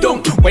 Girl, sit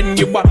down when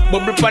you a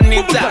bubble on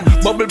it.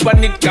 Bubble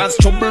on it, can't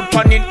trouble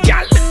on it.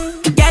 Girl,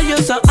 girl, you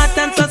so hot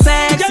and so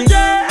sexy.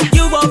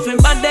 You want to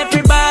bad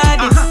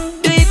everybody.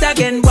 Do it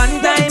again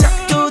one time,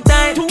 two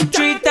time,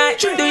 three time.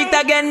 Do it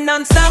again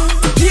non-stop.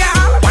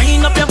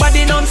 Wind up your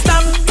body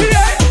non-stop.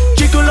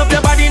 Jiggle up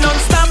your body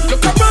non-stop.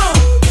 Look around.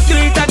 Do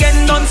it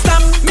again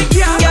non-stop.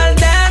 Girl,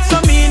 dance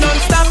for me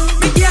non-stop.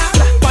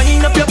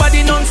 Wind up your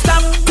body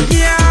non-stop.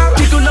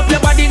 Jiggle up your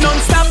body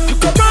non-stop.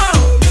 Look around.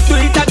 Do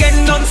it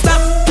again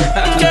non-stop.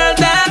 Girl,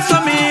 dance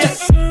for me.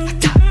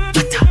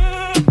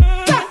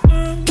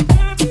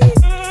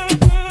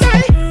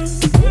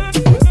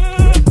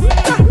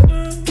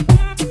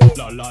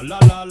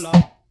 La.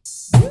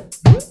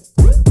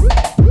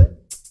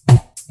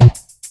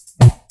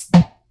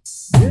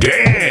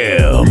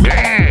 Damn.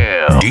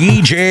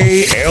 DJ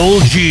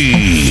L.G.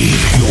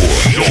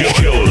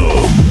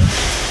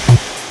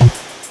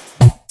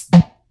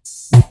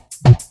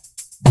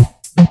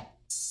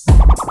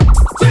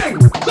 Sing.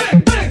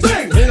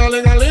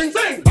 Ding-a-ling-a-ling.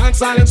 Dance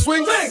silent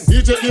swing.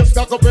 DJ Gibbs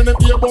stuck up in the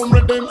ear bone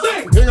rhythm.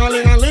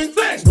 Ding-a-ling-a-ling.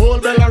 Roll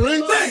bell a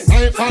ring.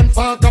 Knife and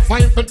fork a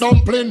fine for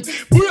dumpling.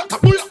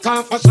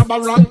 Can't for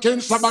Shabba ranking.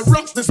 Shabba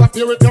rocks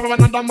disappear with you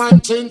another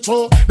man change.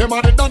 So them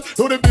are the done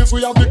to the biz.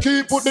 We have the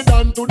key, put the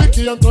down to the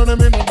key and turn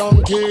them in a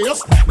donkey.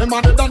 Yes, them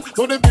are the done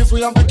to the biz.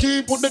 We have the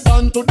key, put the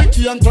down to the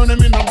key and turn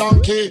them in a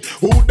donkey.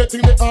 Who they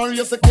think they are?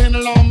 Yes, they can't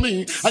allow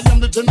me. I am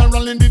the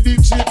general in the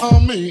DJ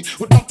army.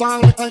 With that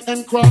all I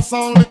and cross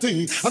all the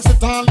T. And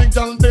sit all the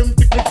gal them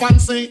pick the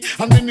fancy.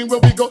 And anywhere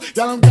we go,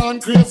 y'all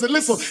gone crazy.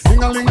 Listen,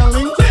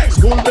 ding-a-ling-a-ling,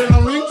 school bell a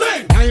ring.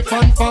 Knife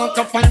and fork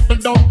a fight for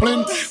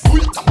dumpling.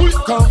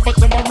 Come for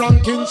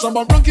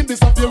Shabba ranking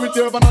disappear with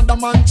you another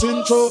man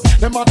chin. So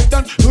them are the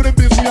done to the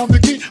busy of the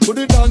key. Put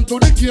it down to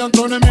the key and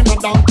turn them in a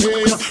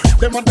donkey.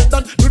 Them are the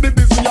done to the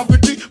busy of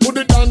the key. Put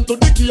it down to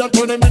the key and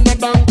turn them in a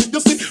donkey. You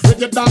see,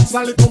 reggae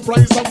dancehall it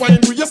comprise of wine.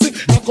 You see,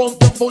 now come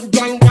to foot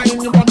girl wine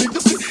you want it.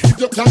 You see, if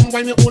you can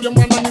wine you hold your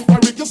man and in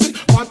Paris. You see,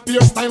 what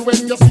your style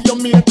when you see your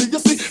mate.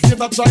 You see, you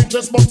not try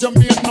dress but your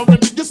mate not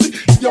ready. You see,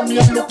 your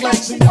mate look like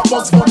she a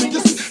Bugs Bunny.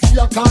 You see, she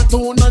a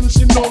cartoon and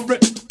she no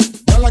ready.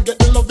 I get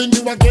the loving,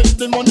 you I get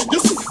the money. You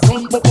see,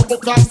 come pop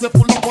cars, they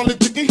full of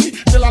quality.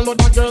 Tell a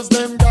lot of girls,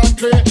 them got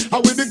crazy.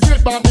 How with the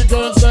great Barbie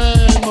girls,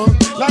 them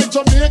like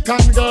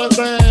Jamaican girls,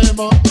 them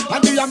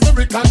and the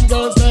American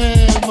girls,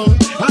 them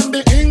and the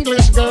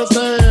English girls,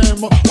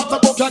 them. What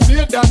about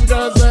Canadian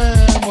girls,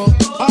 them?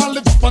 All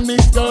the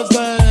Japanese girls,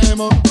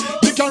 them.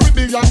 The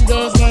Caribbean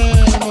girls,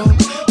 them.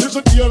 You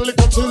should hear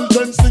little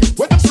children sing.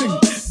 When them sing,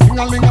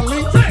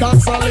 ding-a-ling-a-ling,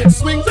 dance a leg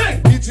swing.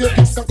 DJ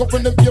kiss a cup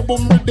when them play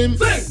boom rhythm.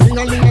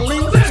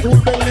 Ding-a-ling-a-ling. School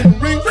bell in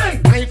ring,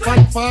 knife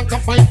and fork a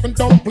fight for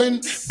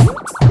dumpling.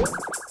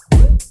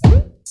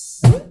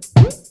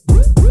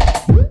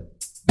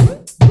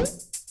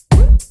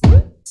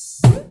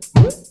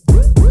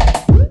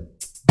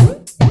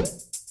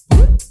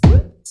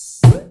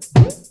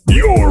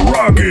 You're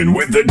rocking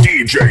with the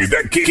DJ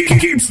that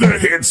keeps the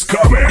hits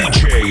coming.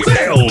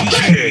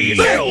 DJ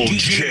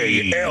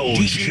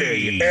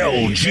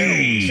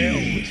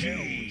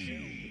LG.